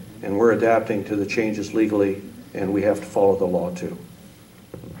world, and we're adapting to the changes legally, and we have to follow the law too.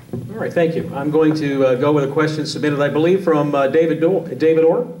 All right, thank you. I'm going to go with a question submitted, I believe, from David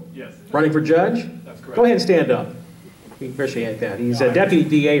Orr? Yes. Running for judge? That's correct. Go ahead and stand up. We appreciate that. He's a deputy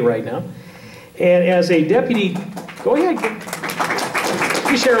DA right now. And as a deputy, go ahead.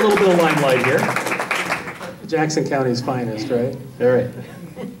 You share a little bit of limelight here. Jackson County's finest, right? All right.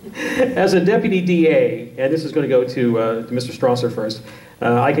 As a deputy DA, and this is going to go to Mr. Strasser first,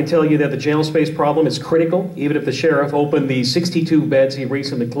 I can tell you that the jail space problem is critical. Even if the sheriff opened the 62 beds he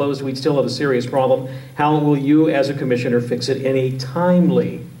recently closed, we'd still have a serious problem. How will you, as a commissioner, fix it in a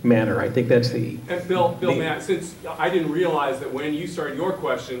timely manner? I think that's the... And Bill, Matt, since I didn't realize that when you started your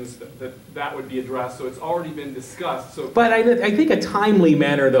questions that would be addressed, so it's already been discussed. So, but I think a timely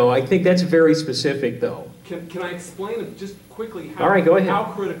manner, though, I think that's very specific, though. Can I explain just quickly how, all right, go ahead. How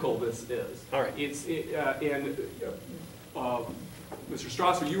critical this is? All right. Mr.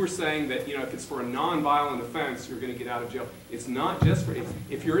 Strasser, you were saying that, you know, if it's for a non-violent offense, you're going to get out of jail. It's not just for,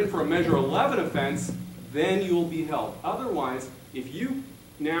 if you're in for a Measure 11 offense, then you'll be held. Otherwise, if you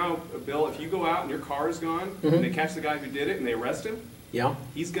now, Bill, if you go out and your car is gone, and they catch the guy who did it and they arrest him, yeah,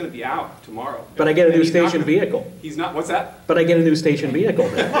 he's going to be out tomorrow. But I get a new station vehicle. He's not, what's that? But I get a new station vehicle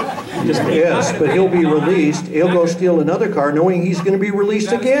then. Yes, but he'll be released. He'll go steal another car knowing he's going to be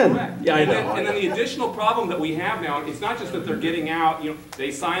released again. Yeah, I know. And then the additional problem that we have now, it's not just that they're getting out, you know, they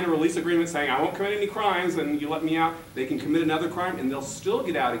sign a release agreement saying, I won't commit any crimes and you let me out. They can commit another crime and they'll still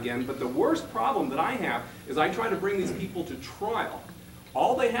get out again. But the worst problem that I have is I try to bring these people to trial.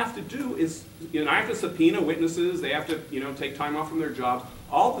 All they have to do is, you know, I have to subpoena witnesses, they have to, you know, take time off from their jobs.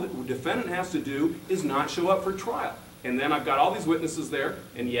 All the defendant has to do is not show up for trial. And then I've got all these witnesses there,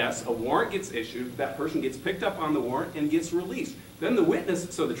 and yes, a warrant gets issued, that person gets picked up on the warrant and gets released. Then the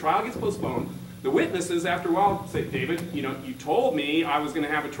witness, so the trial gets postponed, the witnesses after a while say, David, you know, you told me I was going to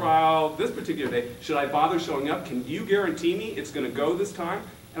have a trial this particular day. Should I bother showing up? Can you guarantee me it's going to go this time?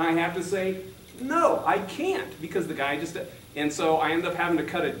 And I have to say, no, I can't, because the guy just, And so I ended up having to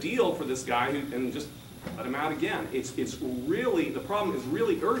cut a deal for this guy and just let him out again. It's really, the problem is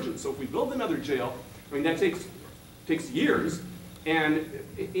really urgent. So if we build another jail, I mean, that takes years. And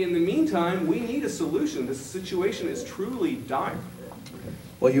in the meantime, we need a solution. This situation is truly dire.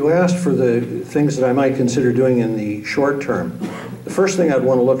 Well, you asked for the things that I might consider doing in the short term. The first thing I'd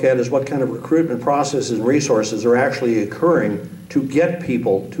want to look at is what kind of recruitment processes and resources are actually occurring to get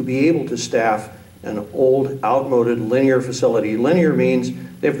people to be able to staff an old, outmoded linear facility. Linear means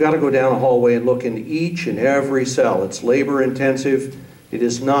they've got to go down a hallway and look into each and every cell. It's labor intensive. It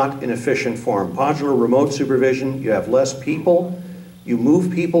is not an efficient form. Modular remote supervision, you have less people. You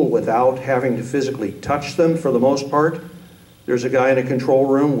move people without having to physically touch them for the most part. There's a guy in a control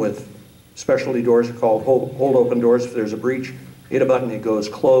room with specialty doors called hold open doors. If there's a breach, hit a button, it goes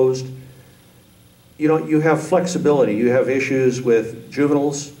closed. You know, you have flexibility. You have issues with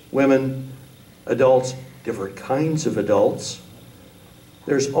juveniles, women, adults, different kinds of adults.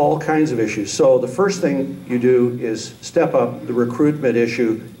 There's all kinds of issues. So the first thing you do is step up the recruitment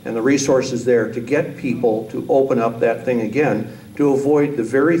issue and the resources there to get people to open up that thing again, to avoid the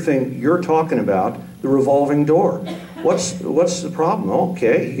very thing you're talking about, the revolving door. What's the problem?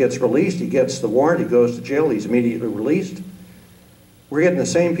 Okay, he gets released, he gets the warrant, he goes to jail, he's immediately released. We're getting the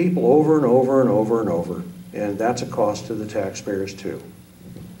same people over and over and over and over, and that's a cost to the taxpayers too.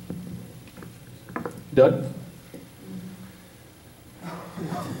 Doug?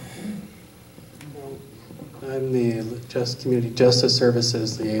 I'm the Community Justice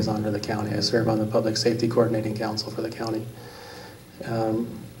Services Liaison to the county. I serve on the Public Safety Coordinating Council for the county.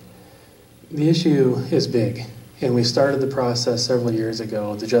 The issue is big, and we started the process several years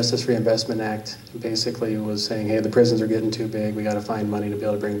ago. The Justice Reinvestment Act basically was saying, hey, the prisons are getting too big, we got to find money to be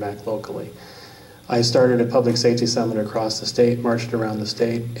able to bring back locally. I started a public safety summit across the state, marched around the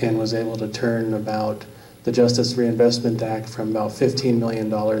state, and was able to turn about the Justice Reinvestment Act from about $15 million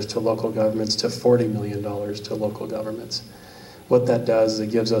to local governments to $40 million to local governments. What that does is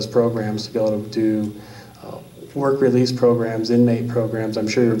it gives us programs to be able to do work release programs, inmate programs. I'm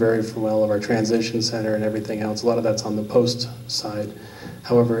sure you're very familiar with our transition center and everything else. A lot of that's on the post side.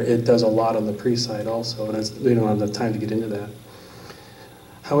 However, it does a lot on the pre side also, and we don't have enough time to get into that.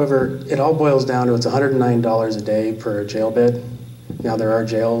 However, it all boils down to it's $109 a day per jail bed. Now there are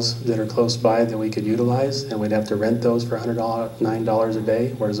jails that are close by that we could utilize, and we'd have to rent those for $109 a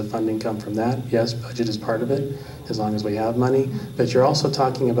day. Where does the funding come from that? Yes, budget is part of it, as long as we have money. But you're also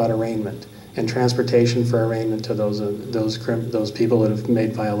talking about arraignment and transportation for arraignment to those people that have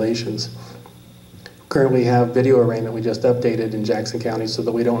made violations. Currently have video arraignment we just updated in Jackson County so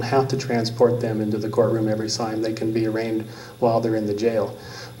that we don't have to transport them into the courtroom every time. They can be arraigned while they're in the jail.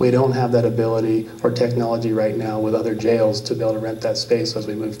 We don't have that ability or technology right now with other jails to be able to rent that space as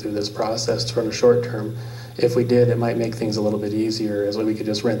we move through this process for the short term. If we did, it might make things a little bit easier, as we could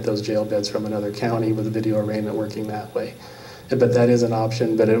just rent those jail beds from another county with a video arraignment working that way. But that is an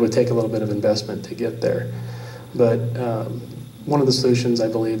option, but it would take a little bit of investment to get there. But one of the solutions, I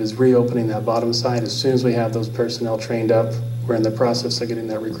believe, is reopening that bottom side. As soon as we have those personnel trained up, we're in the process of getting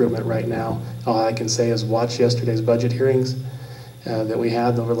that recruitment right now. All I can say is watch yesterday's budget hearings that we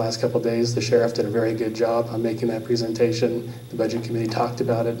had over the last couple of days. The sheriff did a very good job on making that presentation. The budget committee talked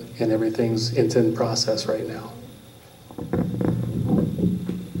about it, and everything's in process right now.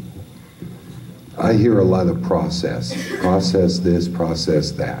 I hear a lot of process this,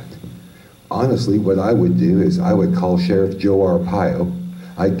 process that. Honestly, what I would do is I would call Sheriff Joe Arpaio.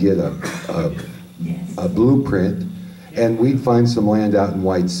 I'd get a blueprint, and we'd find some land out in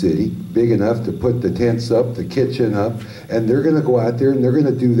White City, big enough to put the tents up, the kitchen up, and they're going to go out there and they're going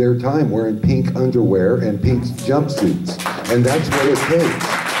to do their time wearing pink underwear and pink jumpsuits. And that's what it takes.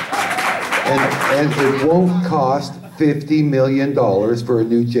 And it won't cost $50 million for a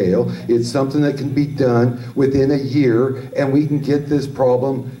new jail. It's something that can be done within a year, and we can get this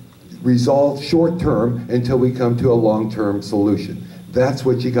problem resolved short term until we come to a long-term solution. That's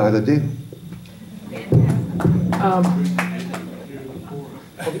what you got to do.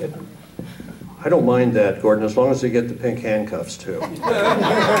 I don't mind that, Gordon, as long as they get the pink handcuffs too.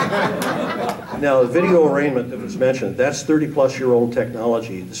 Now, the video arraignment that was mentioned, that's 30-plus-year-old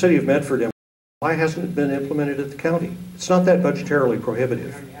technology. The city of Medford, why hasn't it been implemented at the county? It's not that budgetarily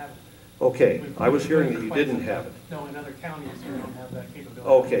prohibitive. Okay, I was hearing that you didn't have it. No, in other counties you don't have that capability.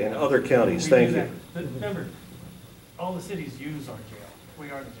 Okay, in other counties, thank you. But remember, all the cities use our jail.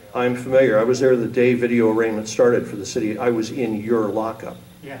 We are the jail. I'm familiar. I was there the day video arraignment started for the city. I was in your lockup.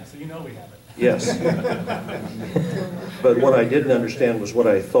 Yeah, so you know we have it. Yes. But what I didn't understand was what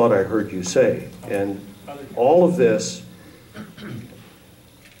I thought I heard you say. And all of this,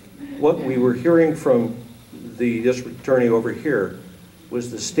 what we were hearing from the district attorney over here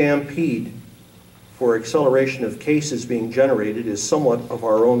was the stampede for acceleration of cases being generated is somewhat of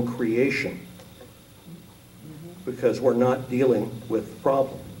our own creation because we're not dealing with the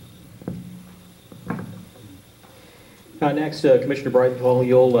problem. Next, Commissioner Brightenthal,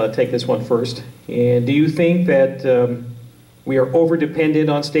 you'll take this one first. And do you think that we are over-dependent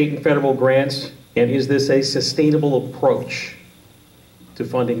on state and federal grants, and is this a sustainable approach to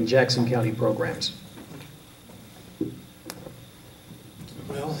funding Jackson County programs?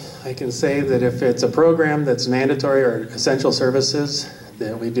 Well, I can say that if it's a program that's mandatory or essential services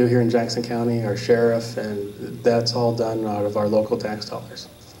that we do here in Jackson County, our sheriff, and that's all done out of our local tax dollars.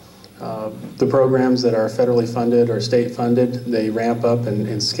 The programs that are federally funded or state funded, they ramp up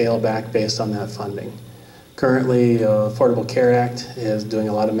and scale back based on that funding. Currently, Affordable Care Act is doing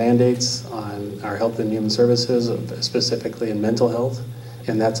a lot of mandates on our health and human services, specifically in mental health,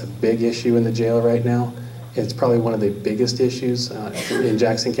 and that's a big issue in the jail right now. It's probably one of the biggest issues in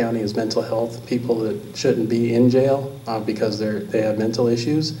Jackson County is mental health. People that shouldn't be in jail because they have mental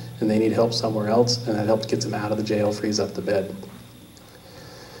issues and they need help somewhere else, and that help gets them out of the jail, frees up the bed.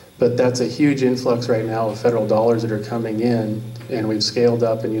 But that's a huge influx right now of federal dollars that are coming in, and we've scaled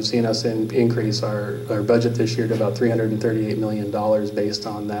up, and you've seen us increase our budget this year to about $338 million based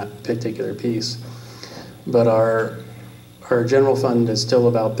on that particular piece. But our general fund is still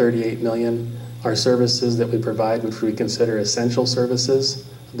about $38 million. Our services that we provide, which we consider essential services,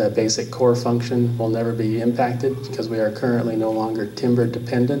 that basic core function will never be impacted because we are currently no longer timber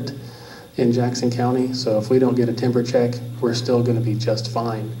dependent in Jackson County. So if we don't get a timber check, we're still going to be just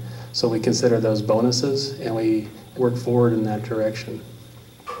fine. So we consider those bonuses, and we work forward in that direction.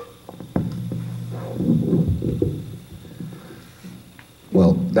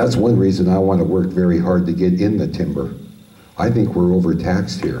 Well, that's one reason I want to work very hard to get in the timber. I think we're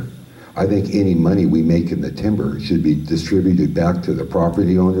overtaxed here. I think any money we make in the timber should be distributed back to the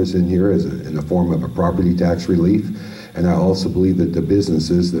property owners in here in the form of a property tax relief. And I also believe that the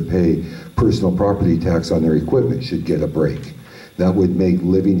businesses that pay personal property tax on their equipment should get a break. That would make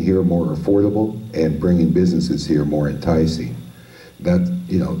living here more affordable and bringing businesses here more enticing.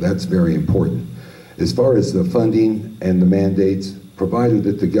 That's very important. As far as the funding and the mandates, provided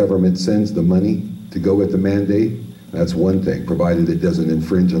that the government sends the money to go with the mandate, that's one thing, provided it doesn't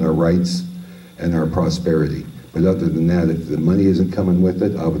infringe on our rights and our prosperity. But other than that, if the money isn't coming with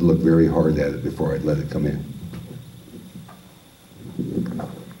it, I would look very hard at it before I'd let it come in.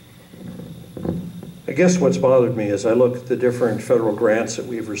 I guess what's bothered me as I look at the different federal grants that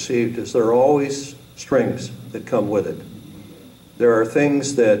we've received is there are always strings that come with it. There are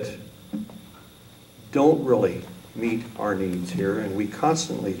things that don't really meet our needs here, and we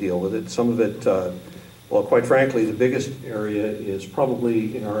constantly deal with it. Some of it, well, quite frankly, the biggest area is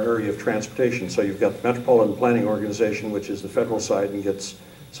probably in our area of transportation. So you've got the Metropolitan Planning Organization, which is the federal side and gets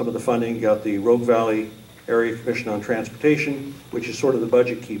some of the funding. You've got the Rogue Valley Area Commission on Transportation, which is sort of the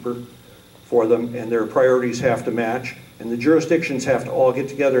budget keeper for them, and their priorities have to match, and the jurisdictions have to all get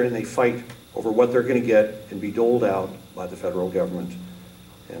together and they fight over what they're going to get and be doled out by the federal government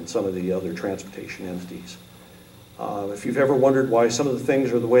and some of the other transportation entities. If you've ever wondered why some of the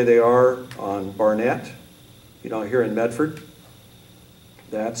things are the way they are on Barnett, here in Medford,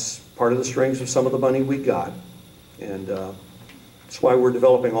 that's part of the strings of some of the money we got, and that's why we're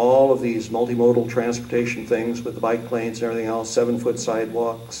developing all of these multimodal transportation things with the bike lanes and everything else, 7-foot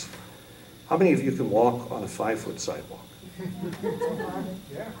sidewalks. How many of you can walk on a 5-foot sidewalk?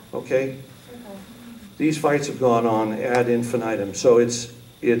 Okay. These fights have gone on ad infinitum. So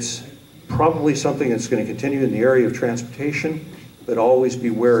it's probably something that's going to continue in the area of transportation, but always be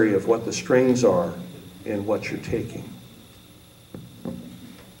wary of what the strings are and what you're taking.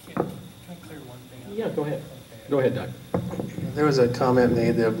 Can I clear one thing up? Yeah, go ahead. Go ahead, Doug. There was a comment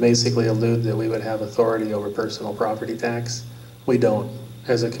made that basically alluded that we would have authority over personal property tax. We don't.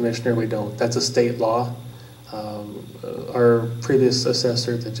 As a commissioner, we don't. That's a state law. Our previous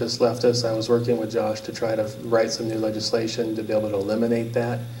assessor that just left us, I was working with Josh to try to write some new legislation to be able to eliminate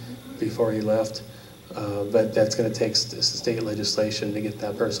that before he left. But that's going to take state legislation to get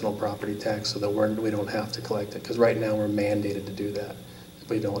that personal property tax so that we don't have to collect it. Because right now we're mandated to do that.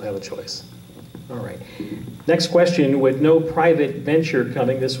 We don't have a choice. All right. Next question. With no private venture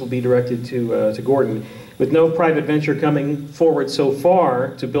coming, this will be directed to Gordon. With no private venture coming forward so far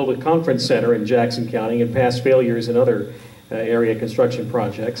to build a conference center in Jackson County and past failures in other area construction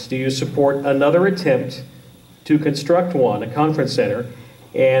projects, do you support another attempt to construct one, a conference center?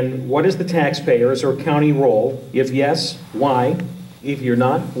 And what is the taxpayers or county role? If yes, why? If you're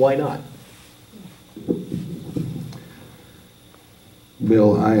not, why not?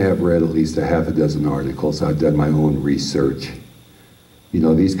 Bill, I have read at least a half a dozen articles. I've done my own research. You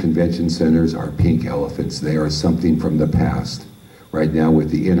know, these convention centers are pink elephants. They are something from the past. Right now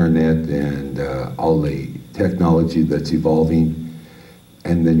with the internet and all the technology that's evolving,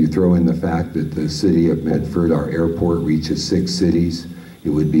 and then you throw in the fact that the city of Medford, our airport, reaches 6 cities, it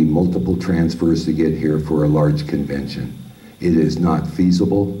would be multiple transfers to get here for a large convention. It is not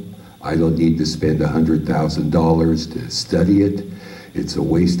feasible. I don't need to spend $100,000 to study it. It's a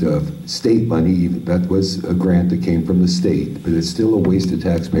waste of state money. That was a grant that came from the state, but it's still a waste of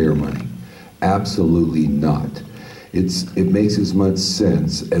taxpayer money. Absolutely not. It makes as much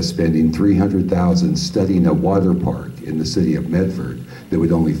sense as spending $300,000 studying a water park in the city of Medford that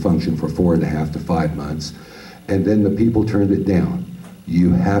would only function for 4.5 to 5 months, and then the people turned it down.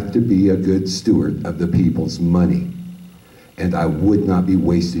 You have to be a good steward of the people's money, and I would not be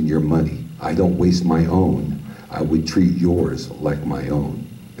wasting your money. I don't waste my own. I would treat yours like my own.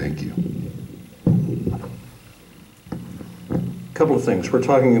 Thank you. A couple of things. We're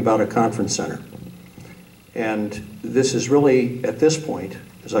talking about a conference center. And this is really, at this point,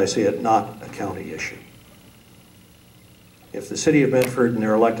 as I see it, not a county issue. If the city of Medford and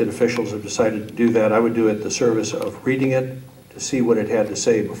their elected officials have decided to do that, I would do it the service of reading it to see what it had to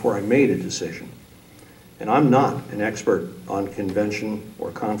say before I made a decision. And I'm not an expert on convention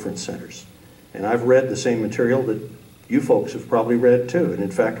or conference centers. And I've read the same material that you folks have probably read too. And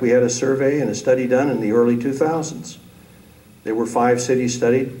in fact, we had a survey and a study done in the early 2000s. There were 5 cities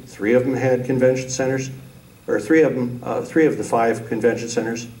studied. 3 of them had convention centers, or 3 of the 5 convention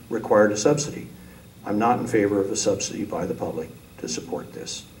centers required a subsidy. I'm not in favor of a subsidy by the public to support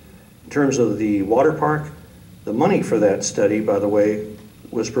this. In terms of the water park, the money for that study, by the way,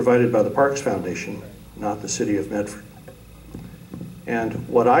 was provided by the Parks Foundation, not the city of Medford. And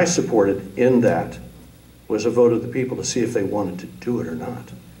what I supported in that was a vote of the people to see if they wanted to do it or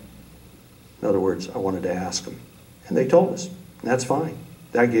not. In other words, I wanted to ask them. And they told us, and that's fine.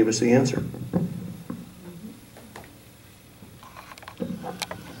 That gave us the answer.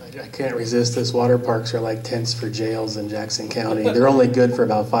 I can't resist this. Water parks are like tents for jails in Jackson County. They're only good for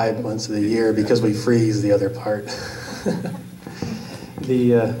about 5 months of the year because we freeze the other part.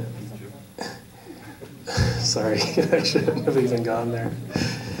 Sorry, I shouldn't have even gone there.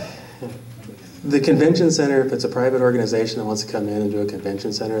 The convention center, if it's a private organization that wants to come in and do a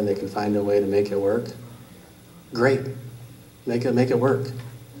convention center and they can find a way to make it work, great. Make it work.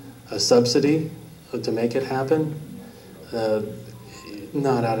 A subsidy to make it happen,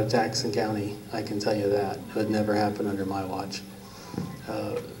 not out of Jackson County, I can tell you that. It would never happen under my watch.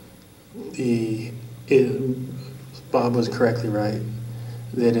 Bob was correctly right.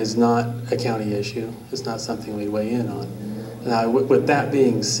 It is not a county issue. It's not something we weigh in on. Now, with that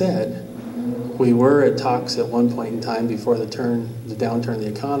being said, we were at talks at one point in time before the downturn in the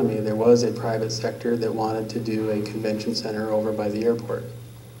economy. There was a private sector that wanted to do a convention center over by the airport.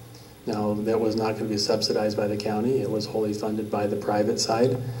 Now, that was not going to be subsidized by the county. It was wholly funded by the private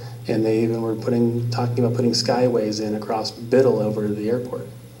side, and they even were talking about putting skyways in across Biddle over to the airport.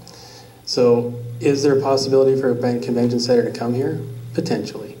 So, is there a possibility for a convention center to come here?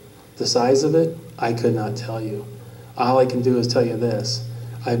 Potentially. The size of it, I could not tell you. All I can do is tell you this.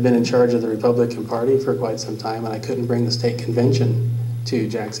 I've been in charge of the Republican Party for quite some time, and I couldn't bring the state convention to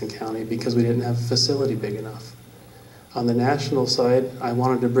Jackson County because we didn't have a facility big enough. On the national side, I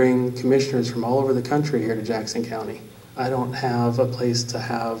wanted to bring commissioners from all over the country here to Jackson County. I don't have a place to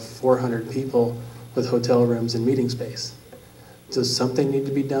have 400 people with hotel rooms and meeting space. Does something need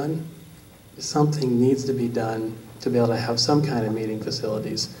to be done? Something needs to be done to be able to have some kind of meeting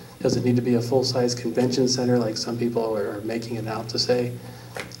facilities. Does it need to be a full-size convention center like some people are making it out to say?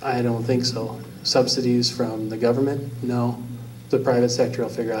 I don't think so. Subsidies from the government? No. The private sector will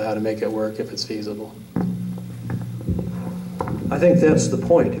figure out how to make it work if it's feasible. I think that's the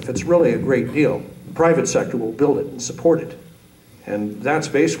point. If it's really a great deal, the private sector will build it and support it. And that's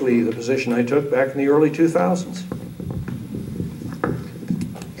basically the position I took back in the early 2000s.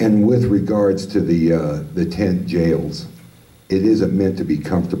 And with regards to the tent jails, it isn't meant to be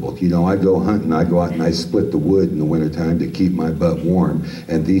comfortable. You know, I go hunting, I go out and I split the wood in the wintertime to keep my butt warm,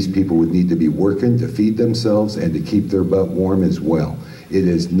 and these people would need to be working to feed themselves and to keep their butt warm as well. It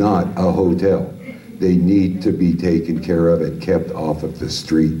is not a hotel. They need to be taken care of and kept off of the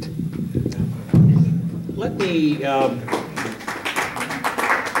street. Let me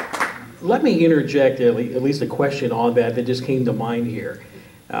interject at least a question on that just came to mind here.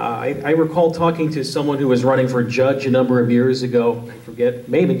 I recall talking to someone who was running for judge a number of years ago. I forget,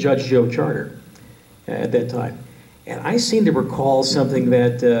 maybe Judge Joe Charter at that time. And I seem to recall something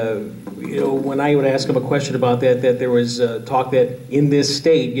that, when I would ask him a question about that there was talk that in this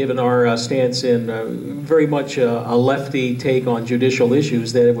state, given our stance in very much a lefty take on judicial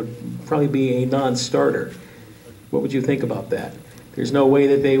issues, that it would probably be a non-starter. What would you think about that? There's no way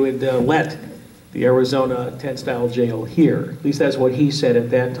that they would let the Arizona 10-style jail here. At least that's what he said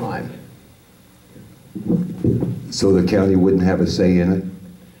at that time. So the county wouldn't have a say in it?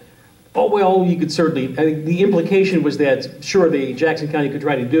 Oh, well, you could certainly, I think the implication was that, sure, the Jackson County could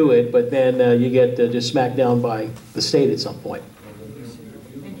try to do it, but then you get just smacked down by the state at some point.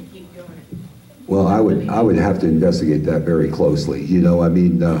 Well, I would have to investigate that very closely. You know, I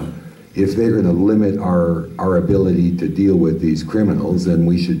mean, if they're going to limit our ability to deal with these criminals, then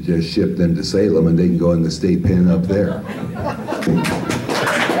we should just ship them to Salem and they can go in the state pen up there.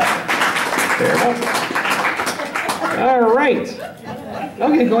 Fair enough. All right.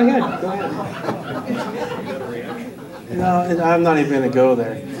 Okay, go ahead. Go ahead. No, I'm not even going to go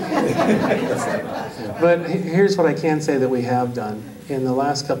there. But here's what I can say that we have done. In the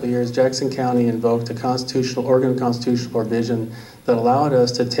last couple of years, Jackson County invoked a Oregon constitutional provision that allowed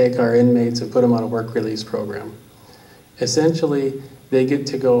us to take our inmates and put them on a work release program. Essentially, they get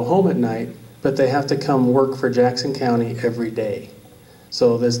to go home at night, but they have to come work for Jackson County every day.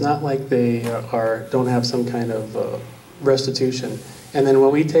 So it's not like they don't have some kind of restitution. And then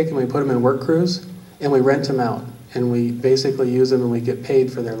when we take them, we put them in work crews, and we rent them out. And we basically use them, and we get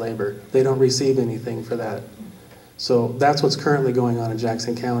paid for their labor. They don't receive anything for that. So that's what's currently going on in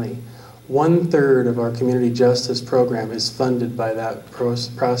Jackson County. 1/3 of our community justice program is funded by that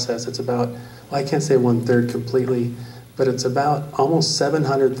process. It's about, well, I can't say 1/3 completely, but it's about almost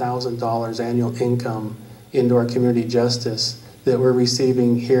 $700,000 annual income into our community justice that we're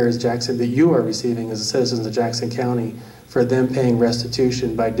receiving here as Jackson, that you are receiving as the citizens of Jackson County, for them paying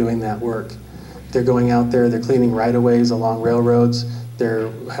restitution by doing that work. They're going out there, they're cleaning right-of-ways along railroads, they're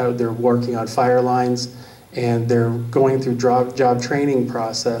working on fire lines, and they're going through job training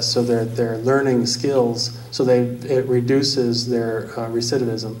process, so they're learning skills, so it reduces their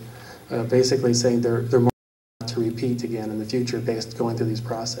recidivism. Basically saying they're more likely to repeat again in the future based going through these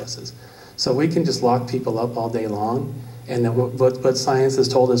processes. So we can just lock people up all day long, and then what science has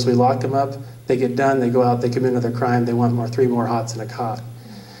told us, we lock them up, they get done, they go out, they commit another crime, they want 3 more hots in a cot.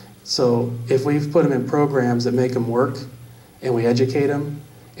 So if we've put them in programs that make them work, and we educate them,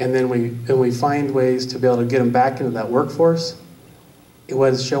 and then we find ways to be able to get them back into that workforce,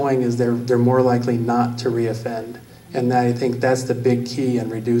 what it's showing is they're more likely not to reoffend. And I think that's the big key in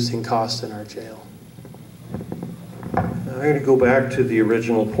reducing costs in our jail. I'm going to go back to the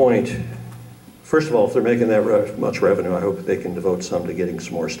original point. First of all, if they're making that much revenue, I hope they can devote some to getting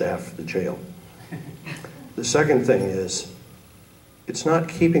some more staff for the jail. The second thing is, it's not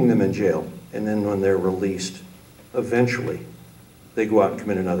keeping them in jail, and then when they're released, eventually, they go out and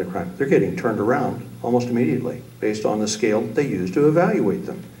commit another crime. They're getting turned around almost immediately based on the scale they use to evaluate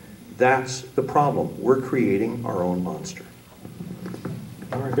them. That's the problem. We're creating our own monster.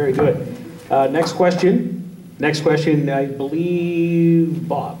 All right, very good. Next question. Next question, I believe,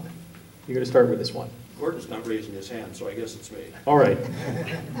 Bob. You're going to start with this one. Gordon's not raising his hand, so I guess it's me. All right.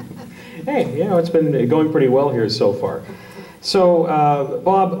 Hey, it's been going pretty well here so far. So,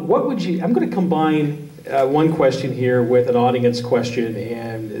 Bob, what would you, I'm going to combine one question here with an audience question,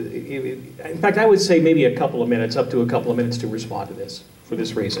 and in fact, I would say maybe a couple of minutes, up to a couple of minutes to respond to this, for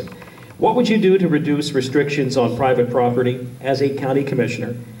this reason. What would you do to reduce restrictions on private property as a county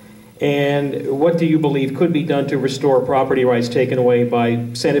commissioner? And what do you believe could be done to restore property rights taken away by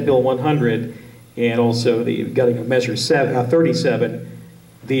Senate Bill 100 and also the gutting of Measure 37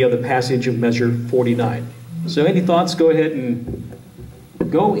 via the passage of Measure 49? So any thoughts? Go ahead and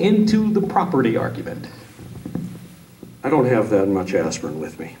go into the property argument. I don't have that much aspirin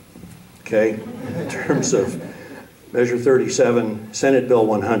with me, okay? In terms of Measure 37, Senate Bill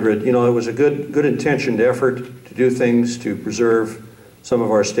 100, it was a good intentioned effort to do things to preserve some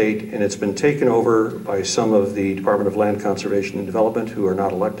of our state, and it's been taken over by some of the Department of Land Conservation and Development who are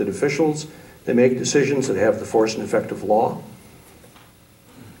not elected officials. They make decisions that have the force and effect of law.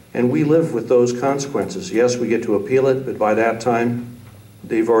 And we live with those consequences. Yes, we get to appeal it, but by that time,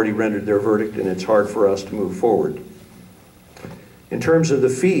 they've already rendered their verdict, and it's hard for us to move forward. In terms of the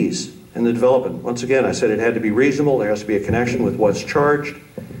fees and the development, once again, I said it had to be reasonable. There has to be a connection with what's charged.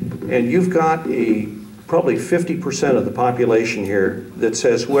 And you've got probably 50% of the population here that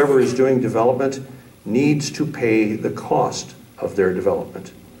says whoever is doing development needs to pay the cost of their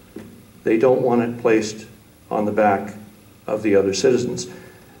development. They don't want it placed on the back of the other citizens.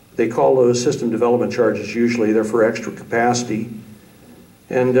 They call those system development charges, usually they're for extra capacity,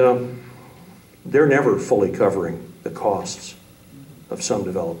 and they're never fully covering the costs of some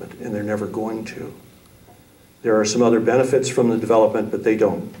development, and they're never going to. There are some other benefits from the development, but they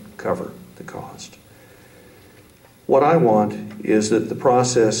don't cover the cost. What I want is that the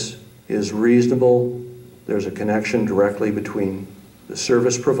process is reasonable. There's a connection directly between the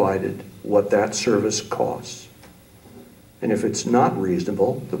service provided, what that service costs. And if it's not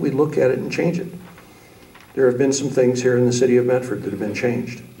reasonable, that we look at it and change it. There have been some things here in the city of Medford that have been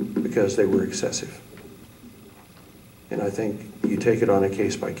changed because they were excessive. And I think you take it on a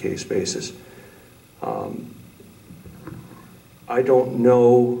case-by-case basis. I don't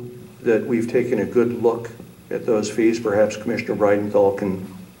know that we've taken a good look at those fees. Perhaps Commissioner Breidenthal can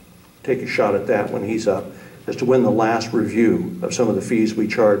take a shot at that when he's up, as to when the last review of some of the fees we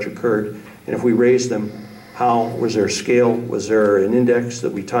charge occurred. And if we raised them, how, was there a scale? Was there an index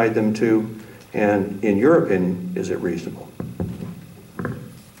that we tied them to? And in your opinion, is it reasonable? Can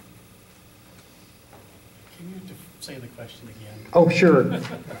you say the question again? Oh, sure.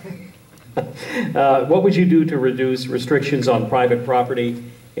 What would you do to reduce restrictions on private property,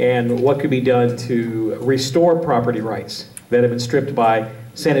 and what could be done to restore property rights that have been stripped by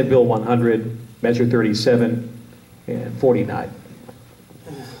Senate Bill 100, Measure 37, and 49?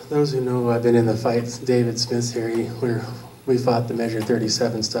 Those who know I've been in the fights, David Smith's area, where we fought the Measure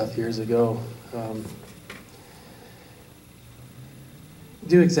 37 stuff years ago.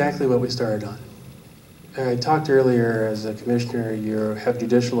 Do exactly what we started on. I talked earlier, as a commissioner, you have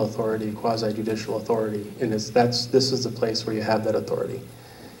judicial authority, quasi-judicial authority, and this is the place where you have that authority.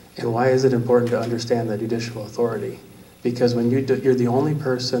 And why is it important to understand that judicial authority? Because when you're the only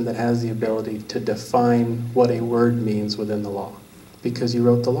person that has the ability to define what a word means within the law, because you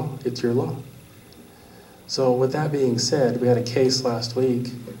wrote the law, it's your law. So with that being said, we had a case last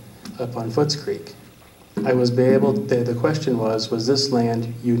week up on Foots Creek. The question was this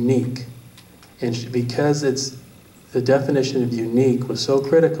land unique? And because the definition of unique was so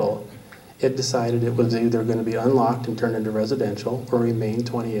critical, it decided it was either going to be unlocked and turned into residential or remain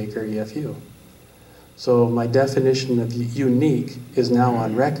 20-acre EFU. So my definition of unique is now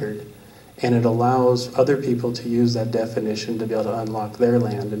on record, and it allows other people to use that definition to be able to unlock their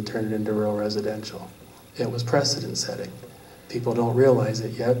land and turn it into rural residential. It was precedent setting. People don't realize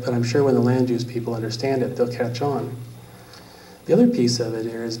it yet, but I'm sure when the land use people understand it, they'll catch on. The other piece of it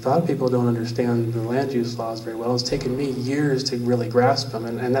here is a lot of people don't understand the land use laws very well. It's taken me years to really grasp them,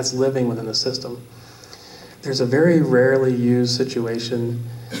 and that's living within the system. There's a very rarely used situation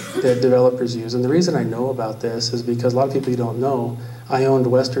that developers use, and the reason I know about this is because a lot of people you don't know, I owned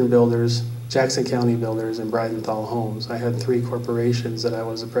Western Builders, Jackson County Builders, and Breidenthal Homes. I had 3 corporations that I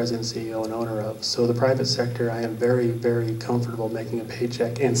was the president, CEO, and owner of. So the private sector, I am very, very comfortable making a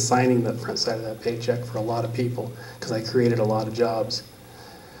paycheck and signing the front side of that paycheck for a lot of people because I created a lot of jobs.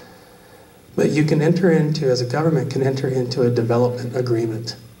 But you can enter into, as a government, can enter into a development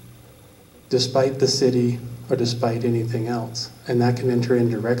agreement despite the city or despite anything else. And that can enter in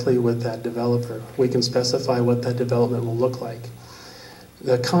directly with that developer. We can specify what that development will look like.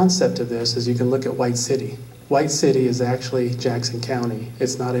 The concept of this is you can look at White City. White City is actually Jackson County.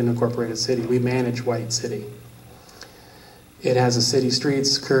 It's not an incorporated city. We manage White City. It has a city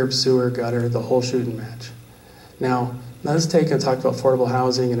streets, curb, sewer, gutter, the whole shooting match. Now, let's take and talk about affordable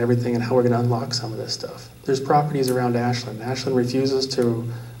housing and everything and how we're going to unlock some of this stuff. There's properties around Ashland. Ashland refuses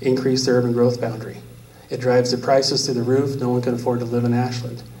to increase the urban growth boundary. It drives the prices through the roof. No one can afford to live in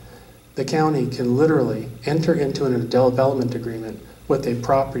Ashland. The county can literally enter into a development agreement with a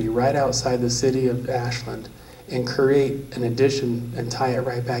property right outside the city of Ashland and create an addition and tie it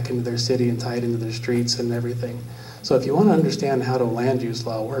right back into their city and tie it into their streets and everything. So if you want to understand how the land use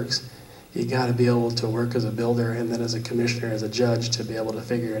law works, you got to be able to work as a builder and then as a commissioner, as a judge, to be able to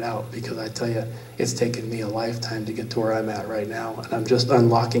figure it out, because I tell you, it's taken me a lifetime to get to where I'm at right now, and I'm just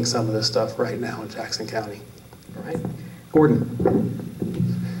unlocking some of this stuff right now in Jackson County. All right. Gordon.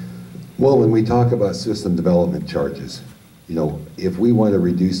 Well, when we talk about system development charges, you know, if we want to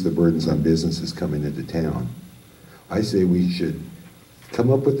reduce the burdens on businesses coming into town, I say we should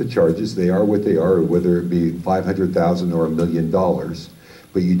come up with the charges. They are what they are, whether it be $500,000 or $1 million,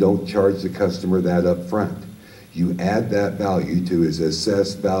 but you don't charge the customer that up front. You add that value to his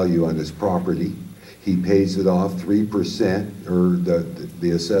assessed value on his property. He pays it off 3% or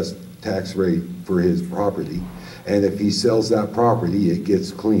the assessed tax rate for his property. And if he sells that property, it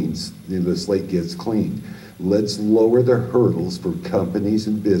gets cleaned, the slate gets cleaned. Let's lower the hurdles for companies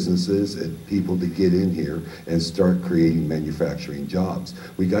and businesses and people to get in here and start creating manufacturing jobs.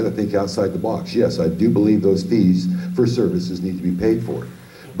 We got to think outside the box. Yes, I do believe those fees for services need to be paid for,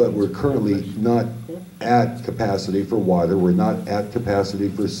 but we're currently not at capacity for water. We're not at capacity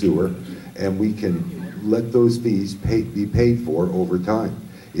for sewer, and we can let those fees be paid for over time.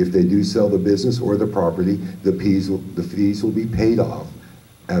 If they do sell the business or the property, the fees will be paid off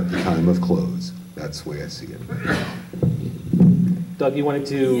at the time of close. That's the way I see it. Doug, you wanted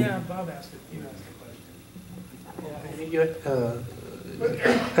to? Yeah, Bob asked it. You asked the question.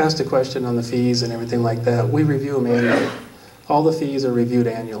 You asked a question on the fees and everything like that. We review them annually. All the fees are reviewed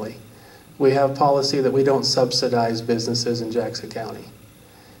annually. We have policy that we don't subsidize businesses in Jackson County.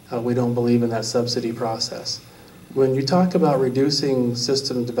 We don't believe in that subsidy process. When you talk about reducing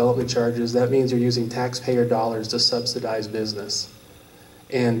system development charges, that means you're using taxpayer dollars to subsidize business.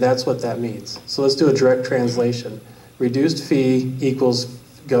 And that's what that means. So let's do a direct translation. Reduced fee equals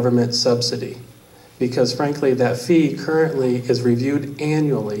government subsidy. Because frankly, that fee currently is reviewed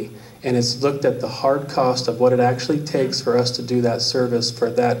annually, and it's looked at the hard cost of what it actually takes for us to do that service for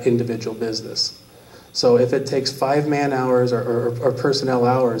that individual business. So if it takes 5 man-hours or personnel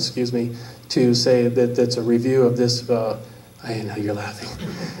hours, excuse me, to say that that's a review of this, I know you're laughing.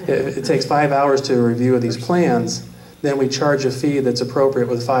 It takes 5 hours to review of these plans, then we charge a fee that's appropriate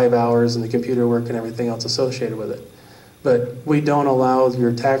with 5 hours and the computer work and everything else associated with it. But we don't allow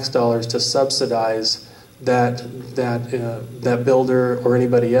your tax dollars to subsidize that builder or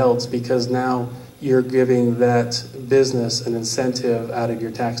anybody else, because now you're giving that business an incentive out of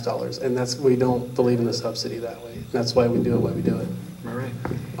your tax dollars. And we don't believe in the subsidy that way. That's why we do it why we do it. All right.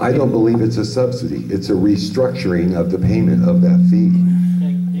 I don't believe it's a subsidy. It's a restructuring of the payment of that fee.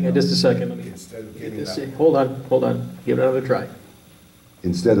 Hang on just a second. Let me get this. Hold on. Give it another try.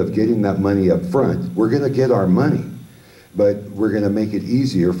 Instead of getting that money up front, we're going to get our money. But we're going to make it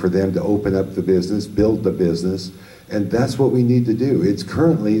easier for them to open up the business, build the business, and that's what we need to do. It's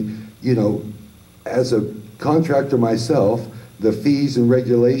currently, you know, as a contractor myself, the fees and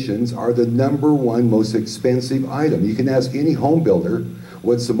regulations are the #1 most expensive item. You can ask any home builder,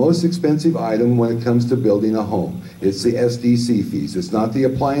 what's the most expensive item when it comes to building a home? It's the SDC fees. It's not the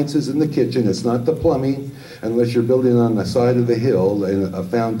appliances in the kitchen. It's not the plumbing, unless you're building on the side of the hill in a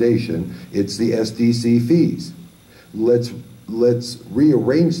foundation. It's the SDC fees. Let's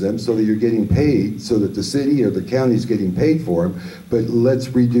rearrange them so that you're getting paid, so that the city or the county is getting paid for them, but let's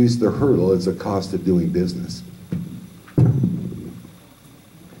reduce the hurdle as a cost of doing business. I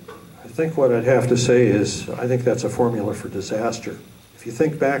think what I'd have to say is, I think that's a formula for disaster. If you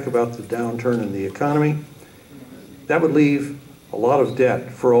think back about the downturn in the economy, that would leave a lot of debt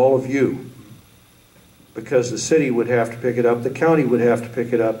for all of you, because the city would have to pick it up, the county would have to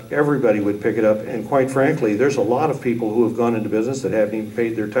pick it up, everybody would pick it up, and quite frankly, there's a lot of people who have gone into business that haven't even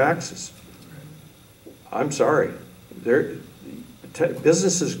paid their taxes. I'm sorry.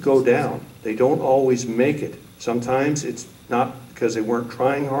 Businesses go down. They don't always make it. Sometimes it's not because they weren't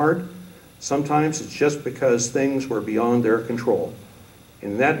trying hard. Sometimes it's just because things were beyond their control.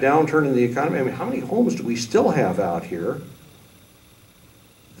 In that downturn in the economy, I mean, how many homes do we still have out here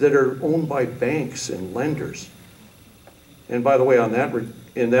that are owned by banks and lenders? And by the way,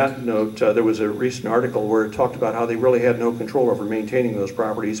 in that note, there was a recent article where it talked about how they really had no control over maintaining those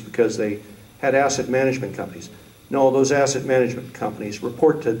properties because they had asset management companies. No, those asset management companies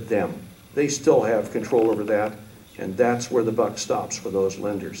report to them. They still have control over that, and that's where the buck stops for those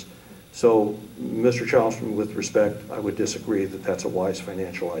lenders. So, Mr. Charleston, with respect, I would disagree that that's a wise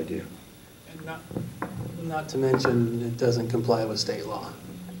financial idea. And not to mention, it doesn't comply with state law.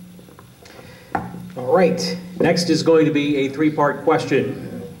 All right. Next is going to be a 3-part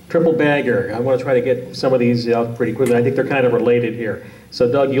question. Triple bagger. I want to try to get some of these out pretty quickly. I think they're kind of related here.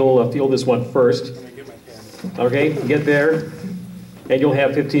 So, Doug, you'll field this one first. Okay, get there, and you'll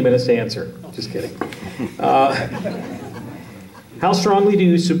have 15 minutes to answer. Just kidding. How strongly do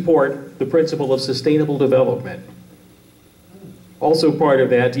you support the principle of sustainable development? Also part of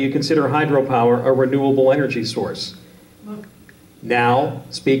that, do you consider hydropower a renewable energy source? Now,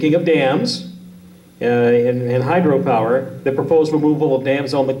 speaking of dams and hydropower, the proposed removal of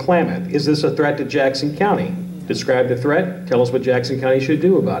dams on the Klamath, is this a threat to Jackson County? Describe the threat, tell us what Jackson County should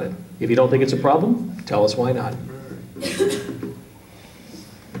do about it. If you don't think it's a problem, tell us why not.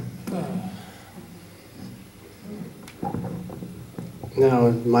 Now,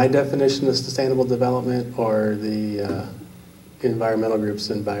 my definition of sustainable development or the environmental group's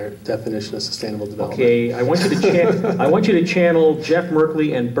definition of sustainable development? Okay, I want you to channel Jeff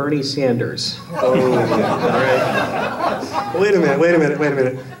Merkley and Bernie Sanders. Oh, all right. Wait a minute.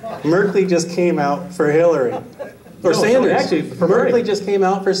 Merkley just came out for Hillary. Or Sanders. No, actually, for Merkley just came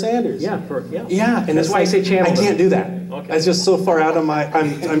out for Sanders. Yeah, Yeah, and that's why I say channel. I can't do that. Okay. That's just so far out of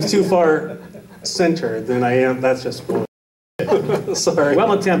I'm too far center than I am. That's just sorry.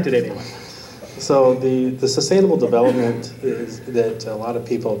 Well attempted anyway. So the sustainable development is that a lot of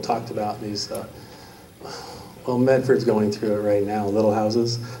people have talked about, these Well, Medford's going through it right now, little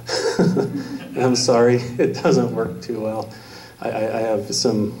houses. And I'm sorry, it doesn't work too well. I have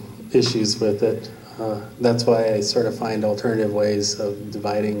some issues with it. That's why I sort of find alternative ways of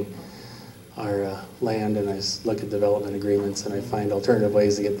dividing our land, and I look at development agreements, and I find alternative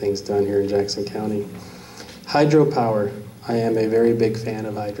ways to get things done here in Jackson County. Hydropower. I am a very big fan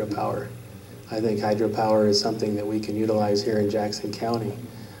of hydropower. I think hydropower is something that we can utilize here in Jackson County.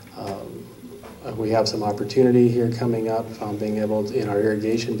 We have some opportunity here coming up on being able to, in our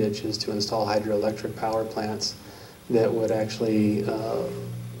irrigation ditches, to install hydroelectric power plants that would actually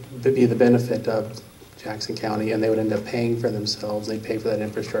be the benefit of Jackson County, and they would end up paying for themselves. They pay for that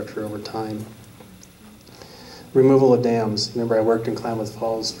infrastructure over time. Removal of dams. Remember, I worked in Klamath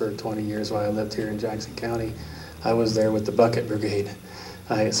Falls for 20 years while I lived here in Jackson County. I was there with the bucket brigade.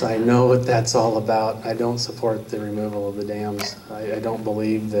 So I know what that's all about. I don't support the removal of the dams. I don't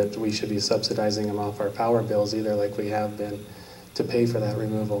believe that we should be subsidizing them off our power bills either, like we have been, to pay for that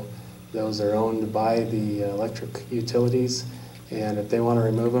removal. Those are owned by the electric utilities, and if they want to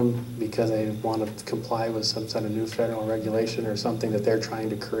remove them because they want to comply with some sort of new federal regulation or something that they're trying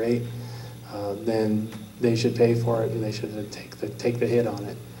to create, then they should pay for it and they should take the hit on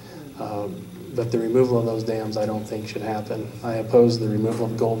it. But the removal of those dams, I don't think should happen. I opposed the removal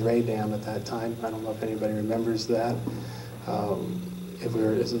of Gold Ray Dam at that time. I don't know if anybody remembers that.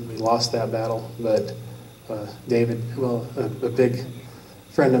 We lost that battle, but David, well, a big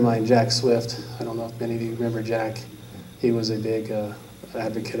friend of mine, Jack Swift, I don't know if many of you remember Jack. He was a big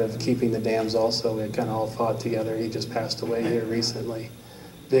advocate of keeping the dams also. We had kind of all fought together. He just passed away here recently.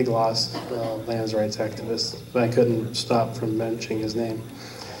 Big loss, lands rights activist, but I couldn't stop from mentioning his name.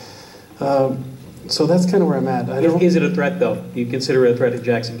 So that's kind of where I'm at. Is it a threat, though? Do you consider it a threat to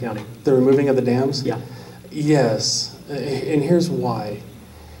Jackson County? The removing of the dams? Yeah. Yes, and here's why.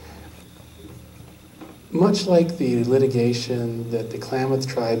 Much like the litigation that the Klamath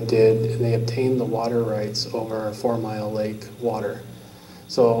tribe did, and they obtained the water rights over our 4 Mile Lake water.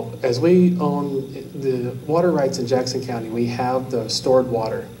 So as we own the water rights in Jackson County, we have the stored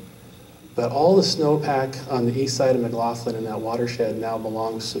water. But all the snowpack on the east side of McLaughlin in that watershed now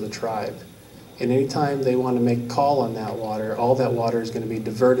belongs to the tribe. And anytime they want to make call on that water, all that water is going to be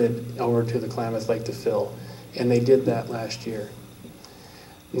diverted over to the Klamath Lake to fill. And they did that last year.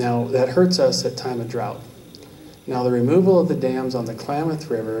 Now, that hurts us at time of drought. Now, the removal of the dams on the Klamath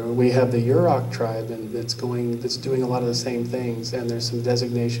River, we have the Yurok tribe that's doing a lot of the same things, and there's some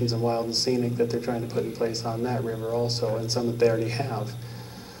designations in wild and scenic that they're trying to put in place on that river also, and some that they already have.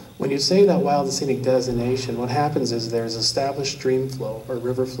 When you say that wild and scenic designation, what happens is there's established stream flow or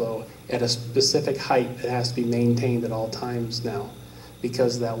river flow at a specific height that has to be maintained at all times now,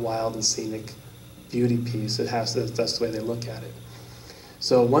 because of that wild and scenic beauty piece. That's the way they look at it.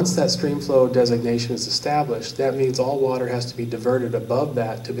 So once that stream flow designation is established, that means all water has to be diverted above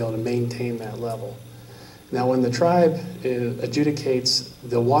that to be able to maintain that level. Now when the tribe adjudicates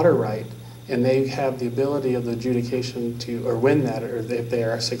the water right, and they have the ability of the adjudication to, or win that, or if they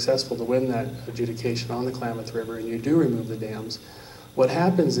are successful to win that adjudication on the Klamath River, and you do remove the dams, what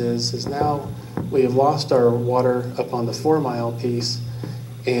happens is now we have lost our water up on the 4 Mile piece,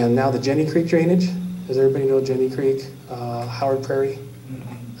 and now the Jenny Creek drainage, does everybody know Jenny Creek, Howard Prairie?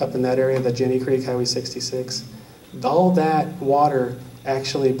 Up in that area, the Jenny Creek, Highway 66. All that water,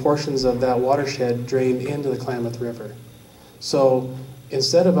 actually portions of that watershed drain into the Klamath River. So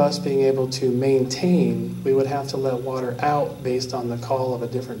instead of us being able to maintain, we would have to let water out based on the call of a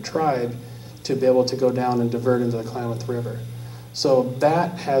different tribe to be able to go down and divert into the Klamath River. So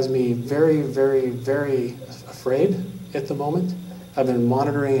that has me very, very, very afraid at the moment. I've been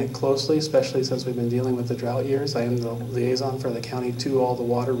monitoring it closely, especially since we've been dealing with the drought years. I am the liaison for the county to all the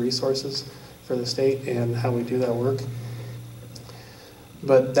water resources for the state and how we do that work.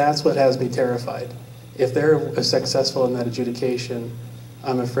 But that's what has me terrified. If they're successful in that adjudication,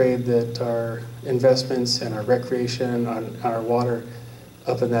 I'm afraid that our investments and our recreation on our water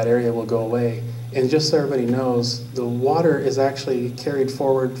up in that area will go away. And just so everybody knows, the water is actually carried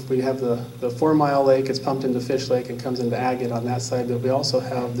forward. We have the 4 Mile Lake, it's pumped into Fish Lake and comes into Agate on that side, but we also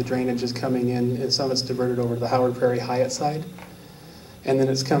have the drainages coming in, and some of it's diverted over to the Howard Prairie Hyatt side. And then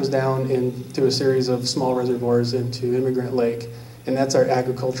it comes down into a series of small reservoirs into Immigrant Lake, and that's our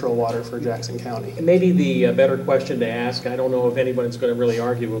agricultural water for Jackson County. And maybe the better question to ask, I don't know if anybody's going to really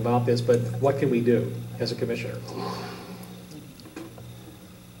argue about this, but what can we do as a commissioner?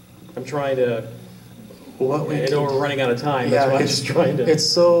 I'm trying to, I know we're running out of time, that's why I'm just trying to. It's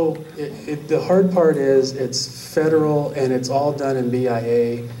so, the hard part is it's federal and it's all done in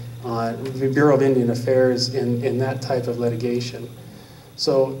BIA, the Bureau of Indian Affairs in that type of litigation.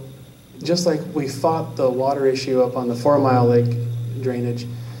 So just like we fought the water issue up on the 4 Mile Lake drainage,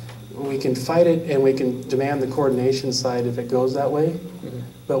 we can fight it and we can demand the coordination side if it goes that way,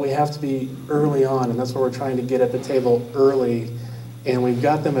 but we have to be early on, and that's what we're trying to get at the table early, and we've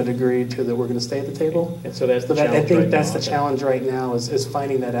got them agreed to that we're going to stay at the table. And so that's the challenge I think right that's now. the challenge right now is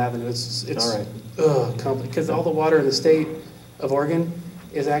finding that avenue. It's All right. because all the water in the state of Oregon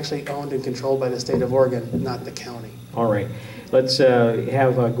is actually owned and controlled by the state of Oregon, not the county. All right. Let's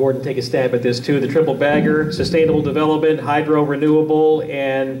have Gordon take a stab at this too. The triple bagger, sustainable development, hydro renewable,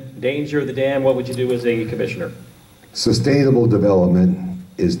 and danger of the dam. What would you do as a commissioner? Sustainable development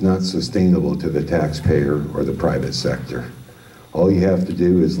is not sustainable to the taxpayer or the private sector. All you have to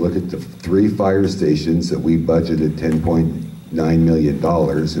do is look at the 3 fire stations that we budgeted $10.9 million,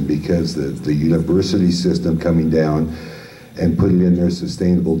 and because the university system coming down and putting in their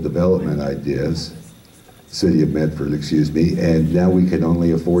sustainable development ideas, City of Medford, excuse me, and now we can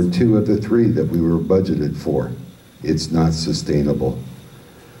only afford 2 of the 3 that we were budgeted for. It's not sustainable.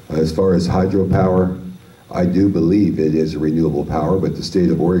 As far as hydropower, I do believe it is a renewable power, but the state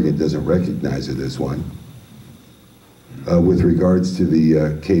of Oregon doesn't recognize it as one. With regards to the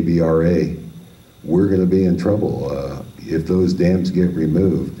KBRA, we're going to be in trouble. If those dams get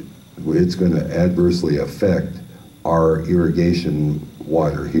removed, it's going to adversely affect our irrigation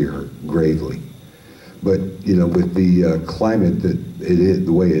water here gravely. But, you know, with the climate that it is,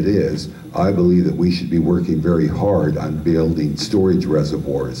 the way it is, I believe that we should be working very hard on building storage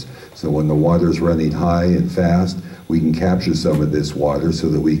reservoirs. So when the water's running high and fast, we can capture some of this water so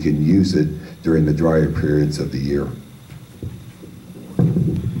that we can use it during the drier periods of the year.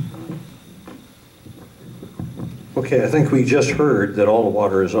 Okay, I think we just heard that all the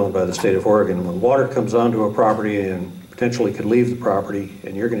water is owned by the state of Oregon. When water comes onto a property and potentially could leave the property,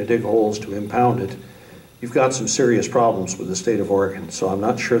 and you're going to dig holes to impound it, you've got some serious problems with the state of Oregon. So I'm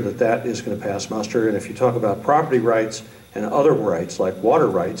not sure that that is going to pass muster. And if you talk about property rights and other rights like water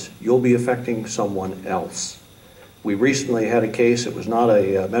rights, you'll be affecting someone else. We recently had a case, it was not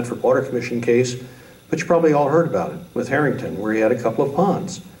a Medford Water Commission case, but you probably all heard about it with Harrington, where he had a couple of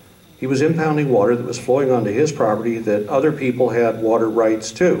ponds. He was impounding water that was flowing onto his property that other people had water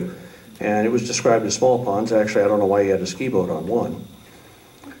rights to. And it was described as small ponds. Actually, I don't know why he had a ski boat on one.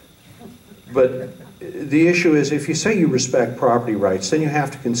 But the issue is, if you say you respect property rights, then you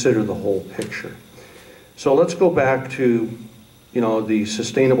have to consider the whole picture. So let's go back to, you know, the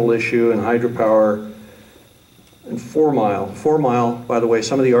sustainable issue and hydropower and 4 Mile. 4 Mile, by the way,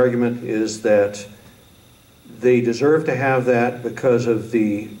 some of the argument is that they deserve to have that because of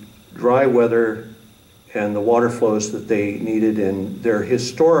the dry weather and the water flows that they needed in their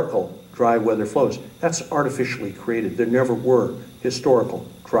historical dry weather flows. That's artificially created. There never were historical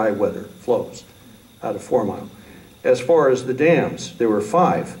dry weather flows out of 4 Mile. As far as the dams, there were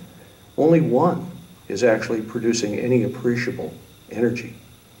 5. Only 1 is actually producing any appreciable energy.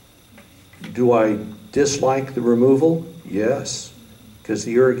 Do I dislike the removal? Yes, because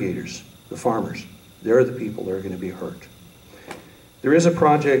the irrigators, the farmers, they're the people that are going to be hurt. There is a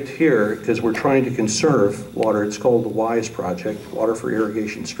project here, because we're trying to conserve water. It's called the WISE project, Water for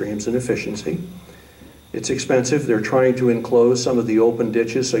Irrigation Streams and Efficiency. It's expensive. They're trying to enclose some of the open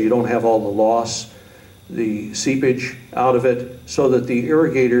ditches so you don't have all the loss, the seepage out of it, so that the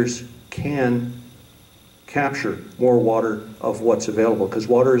irrigators can capture more water of what's available, because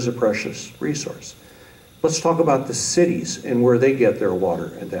water is a precious resource. Let's talk about the cities and where they get their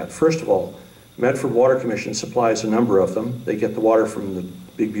water and that. First of all, Medford Water Commission supplies a number of them. They get the water from the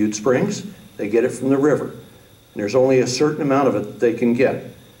Big Butte Springs, they get it from the river. And there's only a certain amount of it they can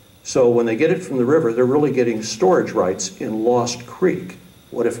get. So when they get it from the river, they're really getting storage rights in Lost Creek.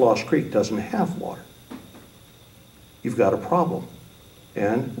 What if Lost Creek doesn't have water? You've got a problem.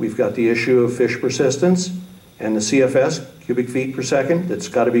 And we've got the issue of fish persistence and the CFS, cubic feet per second, that's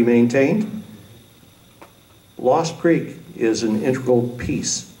got to be maintained. Lost Creek is an integral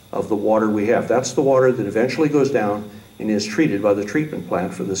piece of the water we have. That's the water that eventually goes down and is treated by the treatment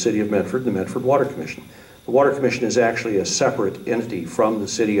plant for the City of Medford, the Medford Water Commission. The Water Commission is actually a separate entity from the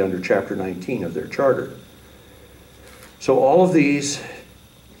city under Chapter 19 of their charter. So all of these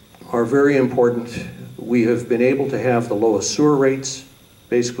are very important. We have been able to have the lowest sewer rates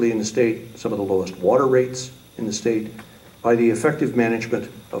basically in the state, some of the lowest water rates in the state by the effective management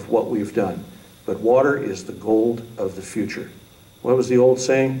of what we've done. But water is the gold of the future. What was the old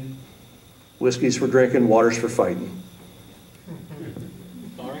saying? Whiskey's for drinking, water's for fighting.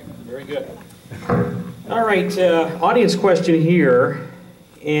 All right, very good. All right, audience question here.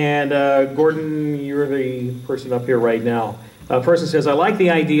 And Gordon, you're the person up here right now. A person says, I like the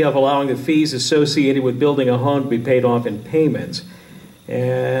idea of allowing the fees associated with building a home to be paid off in payments.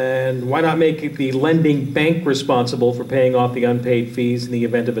 And why not make the lending bank responsible for paying off the unpaid fees in the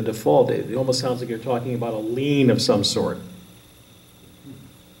event of a default? It almost sounds like you're talking about a lien of some sort.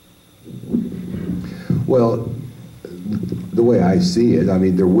 Well, the way I see it, I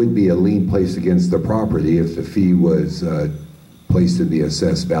mean, there would be a lien placed against the property if the fee was placed in the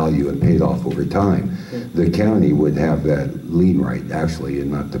assessed value and paid off over time. The county would have that lien right, actually,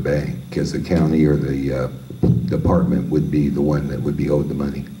 and not the bank, because the county or the department would be the one that would be owed the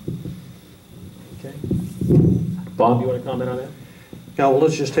money. Okay. Bob, you want to comment on that? Now, well,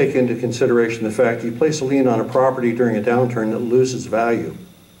 let's just take into consideration the fact you place a lien on a property during a downturn that loses value.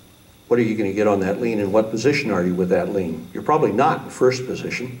 What are you going to get on that lien, and what position are you with that lien? You're probably not in first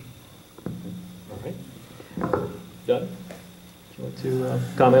position. All right. Doug, do you want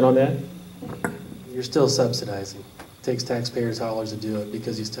to comment on that? You're still subsidizing. It takes taxpayers' dollars to do it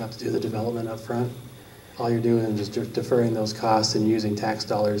because you still have to do the development up front. All you're doing is just deferring those costs and using tax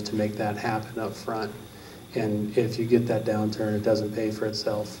dollars to make that happen up front. And if you get that downturn, it doesn't pay for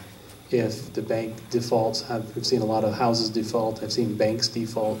itself. If the bank defaults, I've seen a lot of houses default. I've seen banks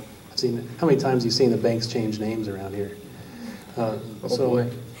default. I've seen, how many times have you seen the banks change names around here? I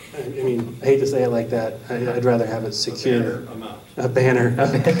mean, I hate to say it like that. I'd rather have it secure. A banner.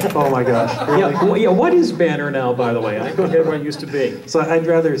 Oh my gosh. Really? Yeah, what is Banner now, by the way? I forget what it used to be. So I'd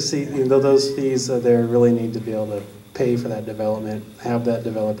rather see, those fees there really need to be able to pay for that development, have that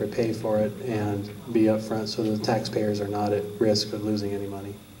developer pay for it, and be upfront so the taxpayers are not at risk of losing any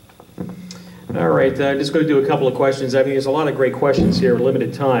money. All right, I'm just going to do a couple of questions. I mean, there's a lot of great questions here,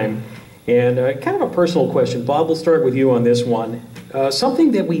 limited time. And kind of a personal question. Bob, we'll start with you on this one.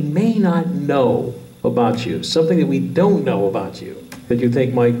 Something that we may not know about you, something that we don't know about you, that you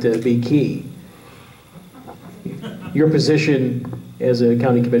think might be key. Your position as a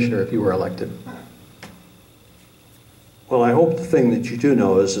county commissioner if you were elected. Well, I hope the thing that you do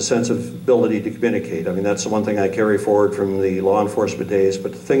know is a sense of ability to communicate. I mean, that's the one thing I carry forward from the law enforcement days,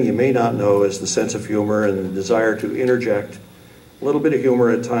 but the thing you may not know is the sense of humor and the desire to interject a little bit of humor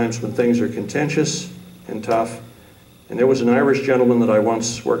at times when things are contentious and tough. And there was an Irish gentleman that I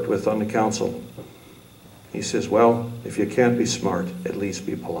once worked with on the council. He says, well, if you can't be smart, at least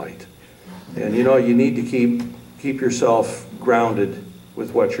be polite. And you know, you need to keep yourself grounded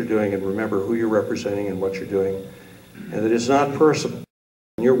with what you're doing and remember who you're representing and what you're doing. And that it's not personal.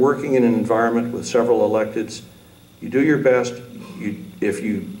 When you're working in an environment with several electeds, you do your best. If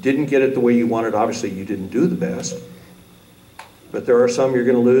you didn't get it the way you wanted, obviously you didn't do the best. But there are some you're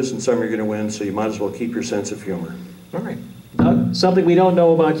going to lose and some you're going to win, so you might as well keep your sense of humor. All right. Doug, something we don't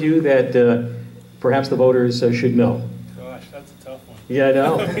know about you that perhaps the voters should know. Gosh, that's a tough one. Yeah, I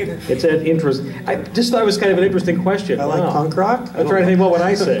know. It's an interest. I just thought it was kind of an interesting question. I like punk rock. I'm trying to think about what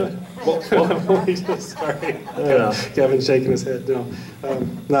I said. Sorry. Kevin's shaking his head. No,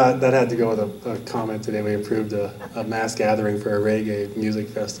 that had to go with a comment today. We approved a mass gathering for a reggae music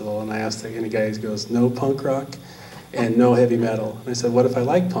festival, and I asked any guy, he goes, no punk rock and no heavy metal. And I said, what if I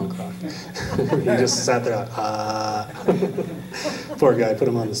like punk rock? He just sat there, poor guy, put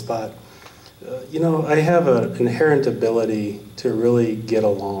him on the spot. You know, I have an inherent ability to really get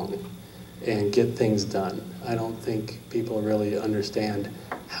along and get things done. I don't think people really understand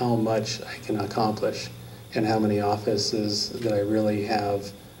how much I can accomplish and how many offices that I really have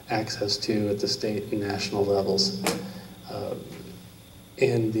access to at the state and national levels.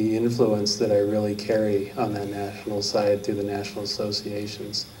 And the influence that I really carry on that national side through the national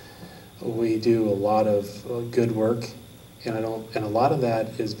associations. We do a lot of good work, and a lot of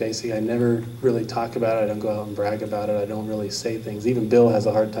that is basically, I never really talk about it. I don't go out and brag about it. I don't really say things. Even Bill has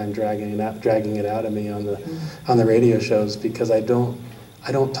a hard time dragging it out of me on the radio shows because I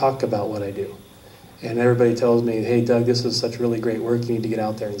don't talk about what I do. And everybody tells me, hey, Doug, this is such really great work. You need to get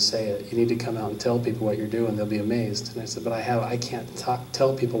out there and say it. You need to come out and tell people what you're doing. They'll be amazed. And I said, but I can't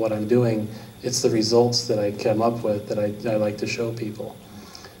tell people what I'm doing. It's the results that I come up with that I like to show people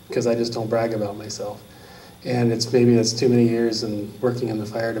because I just don't brag about myself. And maybe that's too many years and working in the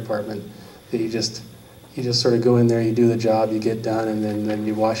fire department that you just sort of go in there, you do the job, you get done, and then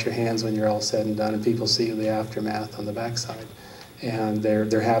you wash your hands when you're all said and done, and people see the aftermath on the backside. And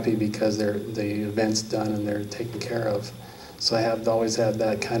they're happy because the event's done and they're taken care of. So I have always had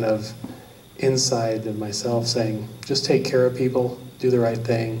that kind of inside of myself saying, just take care of people, do the right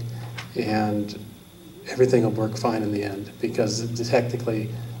thing, and everything will work fine in the end. Because technically,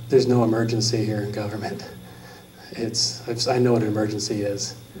 there's no emergency here in government. I know what an emergency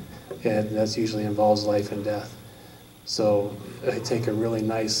is, and that usually involves life and death. So I take a really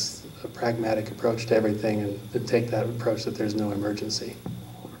nice, pragmatic approach to everything and take that approach that there's no emergency.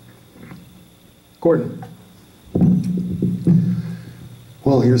 Gordon.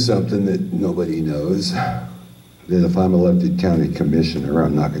 Well, here's something that nobody knows. That if I'm elected county commissioner,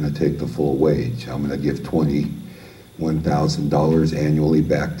 I'm not going to take the full wage. I'm going to give $21,000 annually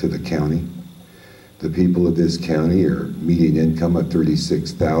back to the county. The people of this county are median income of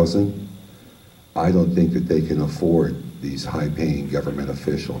 $36,000. I don't think that they can afford these high-paying government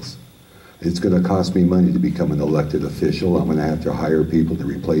officials. It's going to cost me money to become an elected official. I'm going to have to hire people to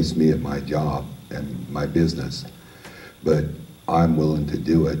replace me at my job and my business. But I'm willing to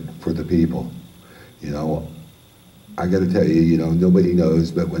do it for the people. You know, I got to tell you, you know, nobody knows,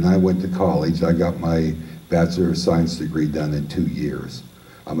 but when I went to college, I got my Bachelor of Science degree done in 2 years.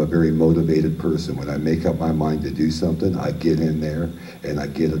 I'm a very motivated person. When I make up my mind to do something, I get in there and I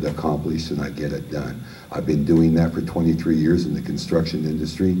get it accomplished and I get it done. I've been doing that for 23 years in the construction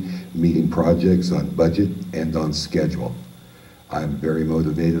industry, meeting projects on budget and on schedule. I'm very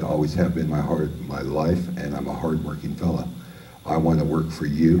motivated, always have been my life, and I'm a hardworking fella. I want to work for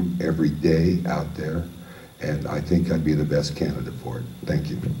you every day out there, and I think I'd be the best candidate for it.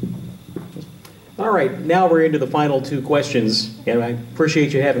 Thank you. All right, now we're into the final two questions, and I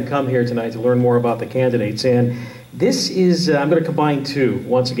appreciate you having come here tonight to learn more about the candidates. And this is, I'm going to combine two,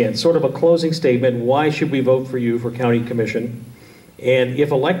 once again, sort of a closing statement. Why should we vote for you for county commission? And if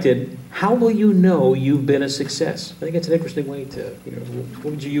elected, how will you know you've been a success? I think it's an interesting way to, you know,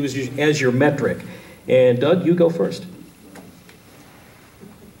 what would you use as your metric? And Doug, you go first.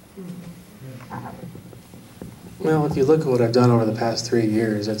 Well, if you look at what I've done over the past 3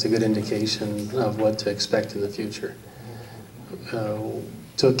 years, that's a good indication of what to expect in the future.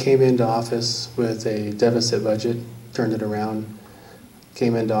 Came into office with a deficit budget, turned it around.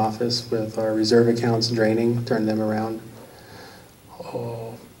 Came into office with our reserve accounts draining, turned them around.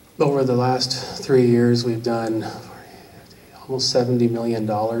 Over the last 3 years, we've done almost $70 million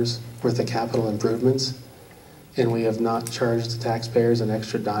worth of capital improvements, and we have not charged the taxpayers an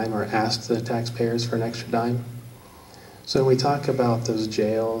extra dime or asked the taxpayers for an extra dime. So when we talk about those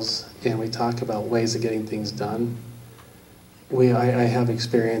jails and we talk about ways of getting things done, I have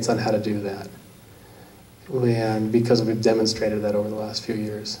experience on how to do that, and because we've demonstrated that over the last few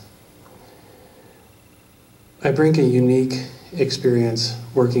years. I bring a unique experience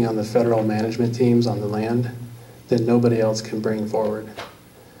working on the federal management teams on the land that nobody else can bring forward.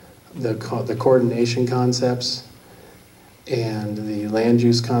 The coordination concepts and the land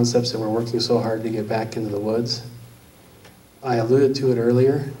use concepts that we're working so hard to get back into the woods. I alluded to it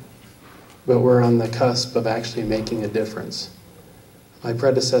earlier, but we're on the cusp of actually making a difference. My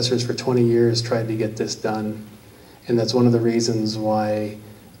predecessors for 20 years tried to get this done, and that's one of the reasons why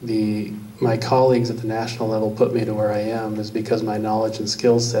my colleagues at the national level put me to where I am, is because my knowledge and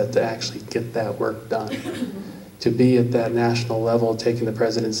skill set to actually get that work done. To be at that national level, taking the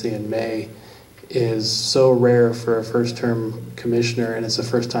presidency in May, is so rare for a first-term commissioner, and it's the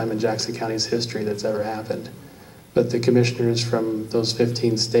first time in Jackson County's history that's ever happened. But the commissioners from those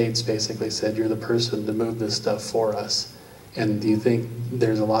 15 states basically said, you're the person to move this stuff for us. And do you think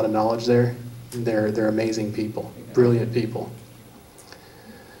there's a lot of knowledge there? They're amazing people, brilliant people.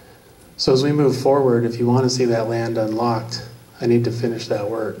 So as we move forward, if you want to see that land unlocked, I need to finish that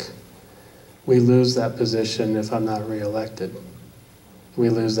work. We lose that position if I'm not reelected. We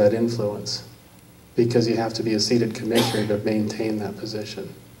lose that influence because you have to be a seated commissioner to maintain that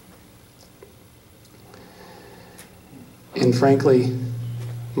position. And frankly,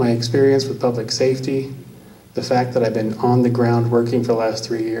 my experience with public safety, the fact that I've been on the ground working for the last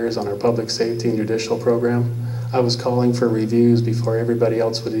 3 years on our public safety and judicial program, I was calling for reviews before everybody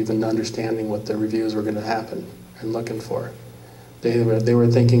else was even understanding what the reviews were going to happen and looking for. They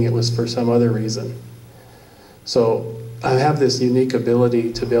were thinking it was for some other reason. So I have this unique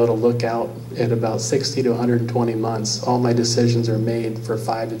ability to be able to look out at about 60 to 120 months. All my decisions are made for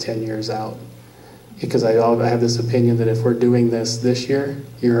 5 to 10 years out. Because I have this opinion that if we're doing this year,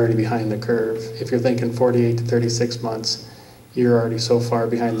 you're already behind the curve. If you're thinking 48 to 36 months, you're already so far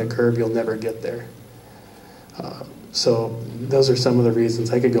behind the curve, you'll never get there. So those are some of the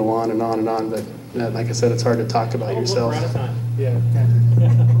reasons. I could go on and on and on, but like I said, it's hard to talk about yourself. We're out of time. Yeah.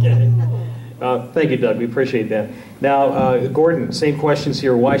 Okay. Thank you, Doug. We appreciate that. Now, Gordon, same questions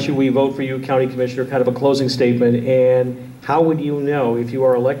here. Why should we vote for you, County Commissioner? Kind of a closing statement. And how would you know, if you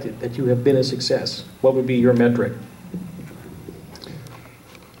are elected, that you have been a success? What would be your metric?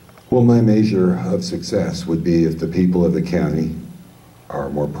 Well, my measure of success would be if the people of the county are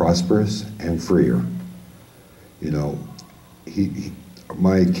more prosperous and freer. You know,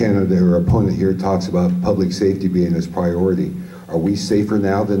 my candidate or opponent here talks about public safety being his priority. Are we safer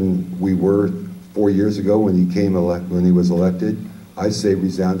now than we were 4 years ago when he was elected? I say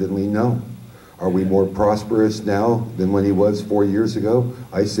resoundingly no. Are we more prosperous now than when he was 4 years ago?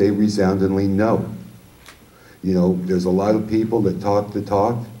 I say resoundingly no. You know, there's a lot of people that talk the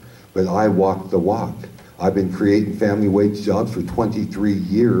talk, but I walk the walk. I've been creating family wage jobs for 23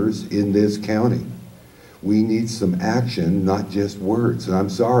 years in this county. We need some action, not just words. And I'm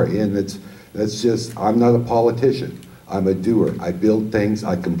sorry, and that's just, I'm not a politician. I'm a doer. I build things,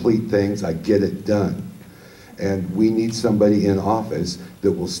 I complete things, I get it done. And we need somebody in office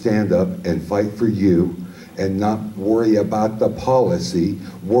that will stand up and fight for you and not worry about the policy,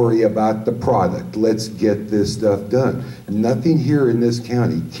 worry about the product. Let's get this stuff done. Nothing here in this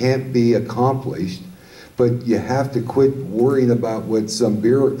county can't be accomplished, but you have to quit worrying about what some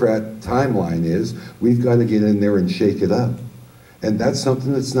bureaucrat timeline is. We've got to get in there and shake it up. And that's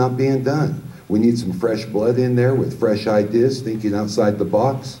something that's not being done. We need some fresh blood in there with fresh ideas, thinking outside the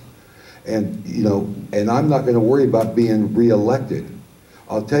box. And, you know, and I'm not going to worry about being reelected.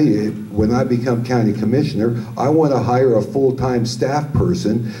 I'll tell you, when I become county commissioner, I want to hire a full-time staff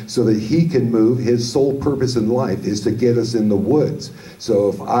person so that he can move. His sole purpose in life is to get us in the woods. So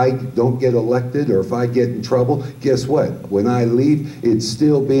if I don't get elected or if I get in trouble, guess what? When I leave, it's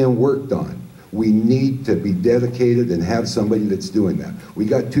still being worked on. We need to be dedicated and have somebody that's doing that. We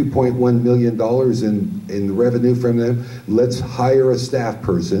got $2.1 million in revenue from them. Let's hire a staff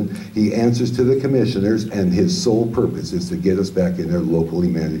person. He answers to the commissioners, and his sole purpose is to get us back in there, locally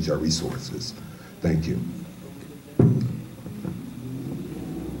manage our resources. Thank you.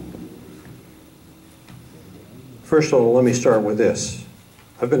 First of all, let me start with this.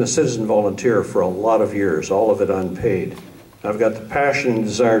 I've been a citizen volunteer for a lot of years, all of it unpaid. I've got the passion and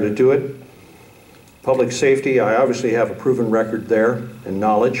desire to do it. Public safety, I obviously have a proven record there and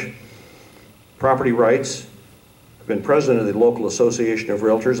knowledge. Property rights, I've been president of the local association of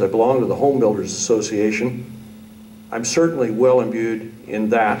realtors. I belong to the Home Builders Association. I'm certainly well imbued in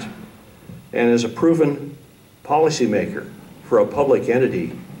that. And as a proven policymaker for a public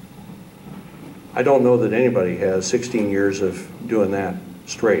entity, I don't know that anybody has 16 years of doing that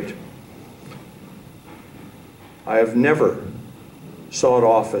straight. I have never sought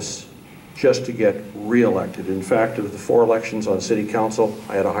office just to get reelected. In fact, of the 4 elections on city council,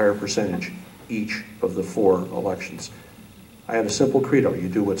 I had a higher percentage each of the 4 elections. I had a simple credo: you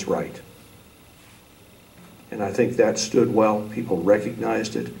do what's right. And I think that stood well. People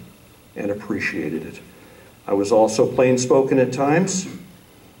recognized it and appreciated it. I was also plain spoken at times,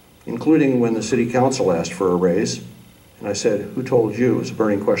 including when the city council asked for a raise. And I said, who told you? It was a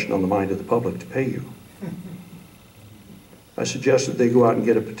burning question on the mind of the public to pay you. I suggested they go out and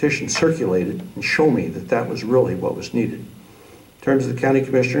get a petition circulated and show me that that was really what was needed. In terms of the county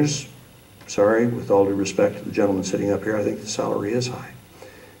commissioners, sorry, with all due respect to the gentleman sitting up here, I think the salary is high.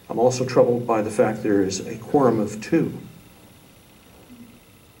 I'm also troubled by the fact there is a quorum of 2.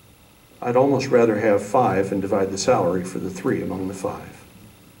 I'd almost rather have 5 and divide the salary for the 3 among the 5.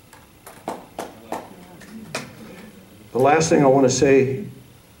 The last thing I want to say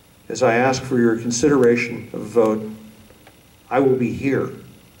is I ask for your consideration of a vote. I will be here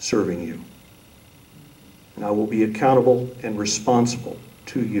serving you, and I will be accountable and responsible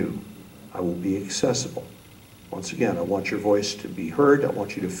to you. I will be accessible. Once again, I want your voice to be heard. I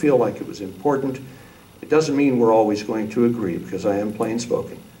want you to feel like it was important. It doesn't mean we're always going to agree, because I am plain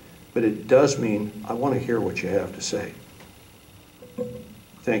spoken, but it does mean I want to hear what you have to say.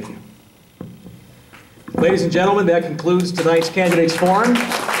 Thank you. Ladies and gentlemen, that concludes tonight's Candidates Forum.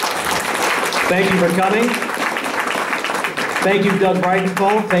 Thank you for coming. Thank you, Doug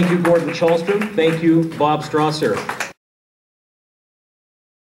Breitenthal. Thank you, Gordon Chalstrom. Thank you, Bob Strasser.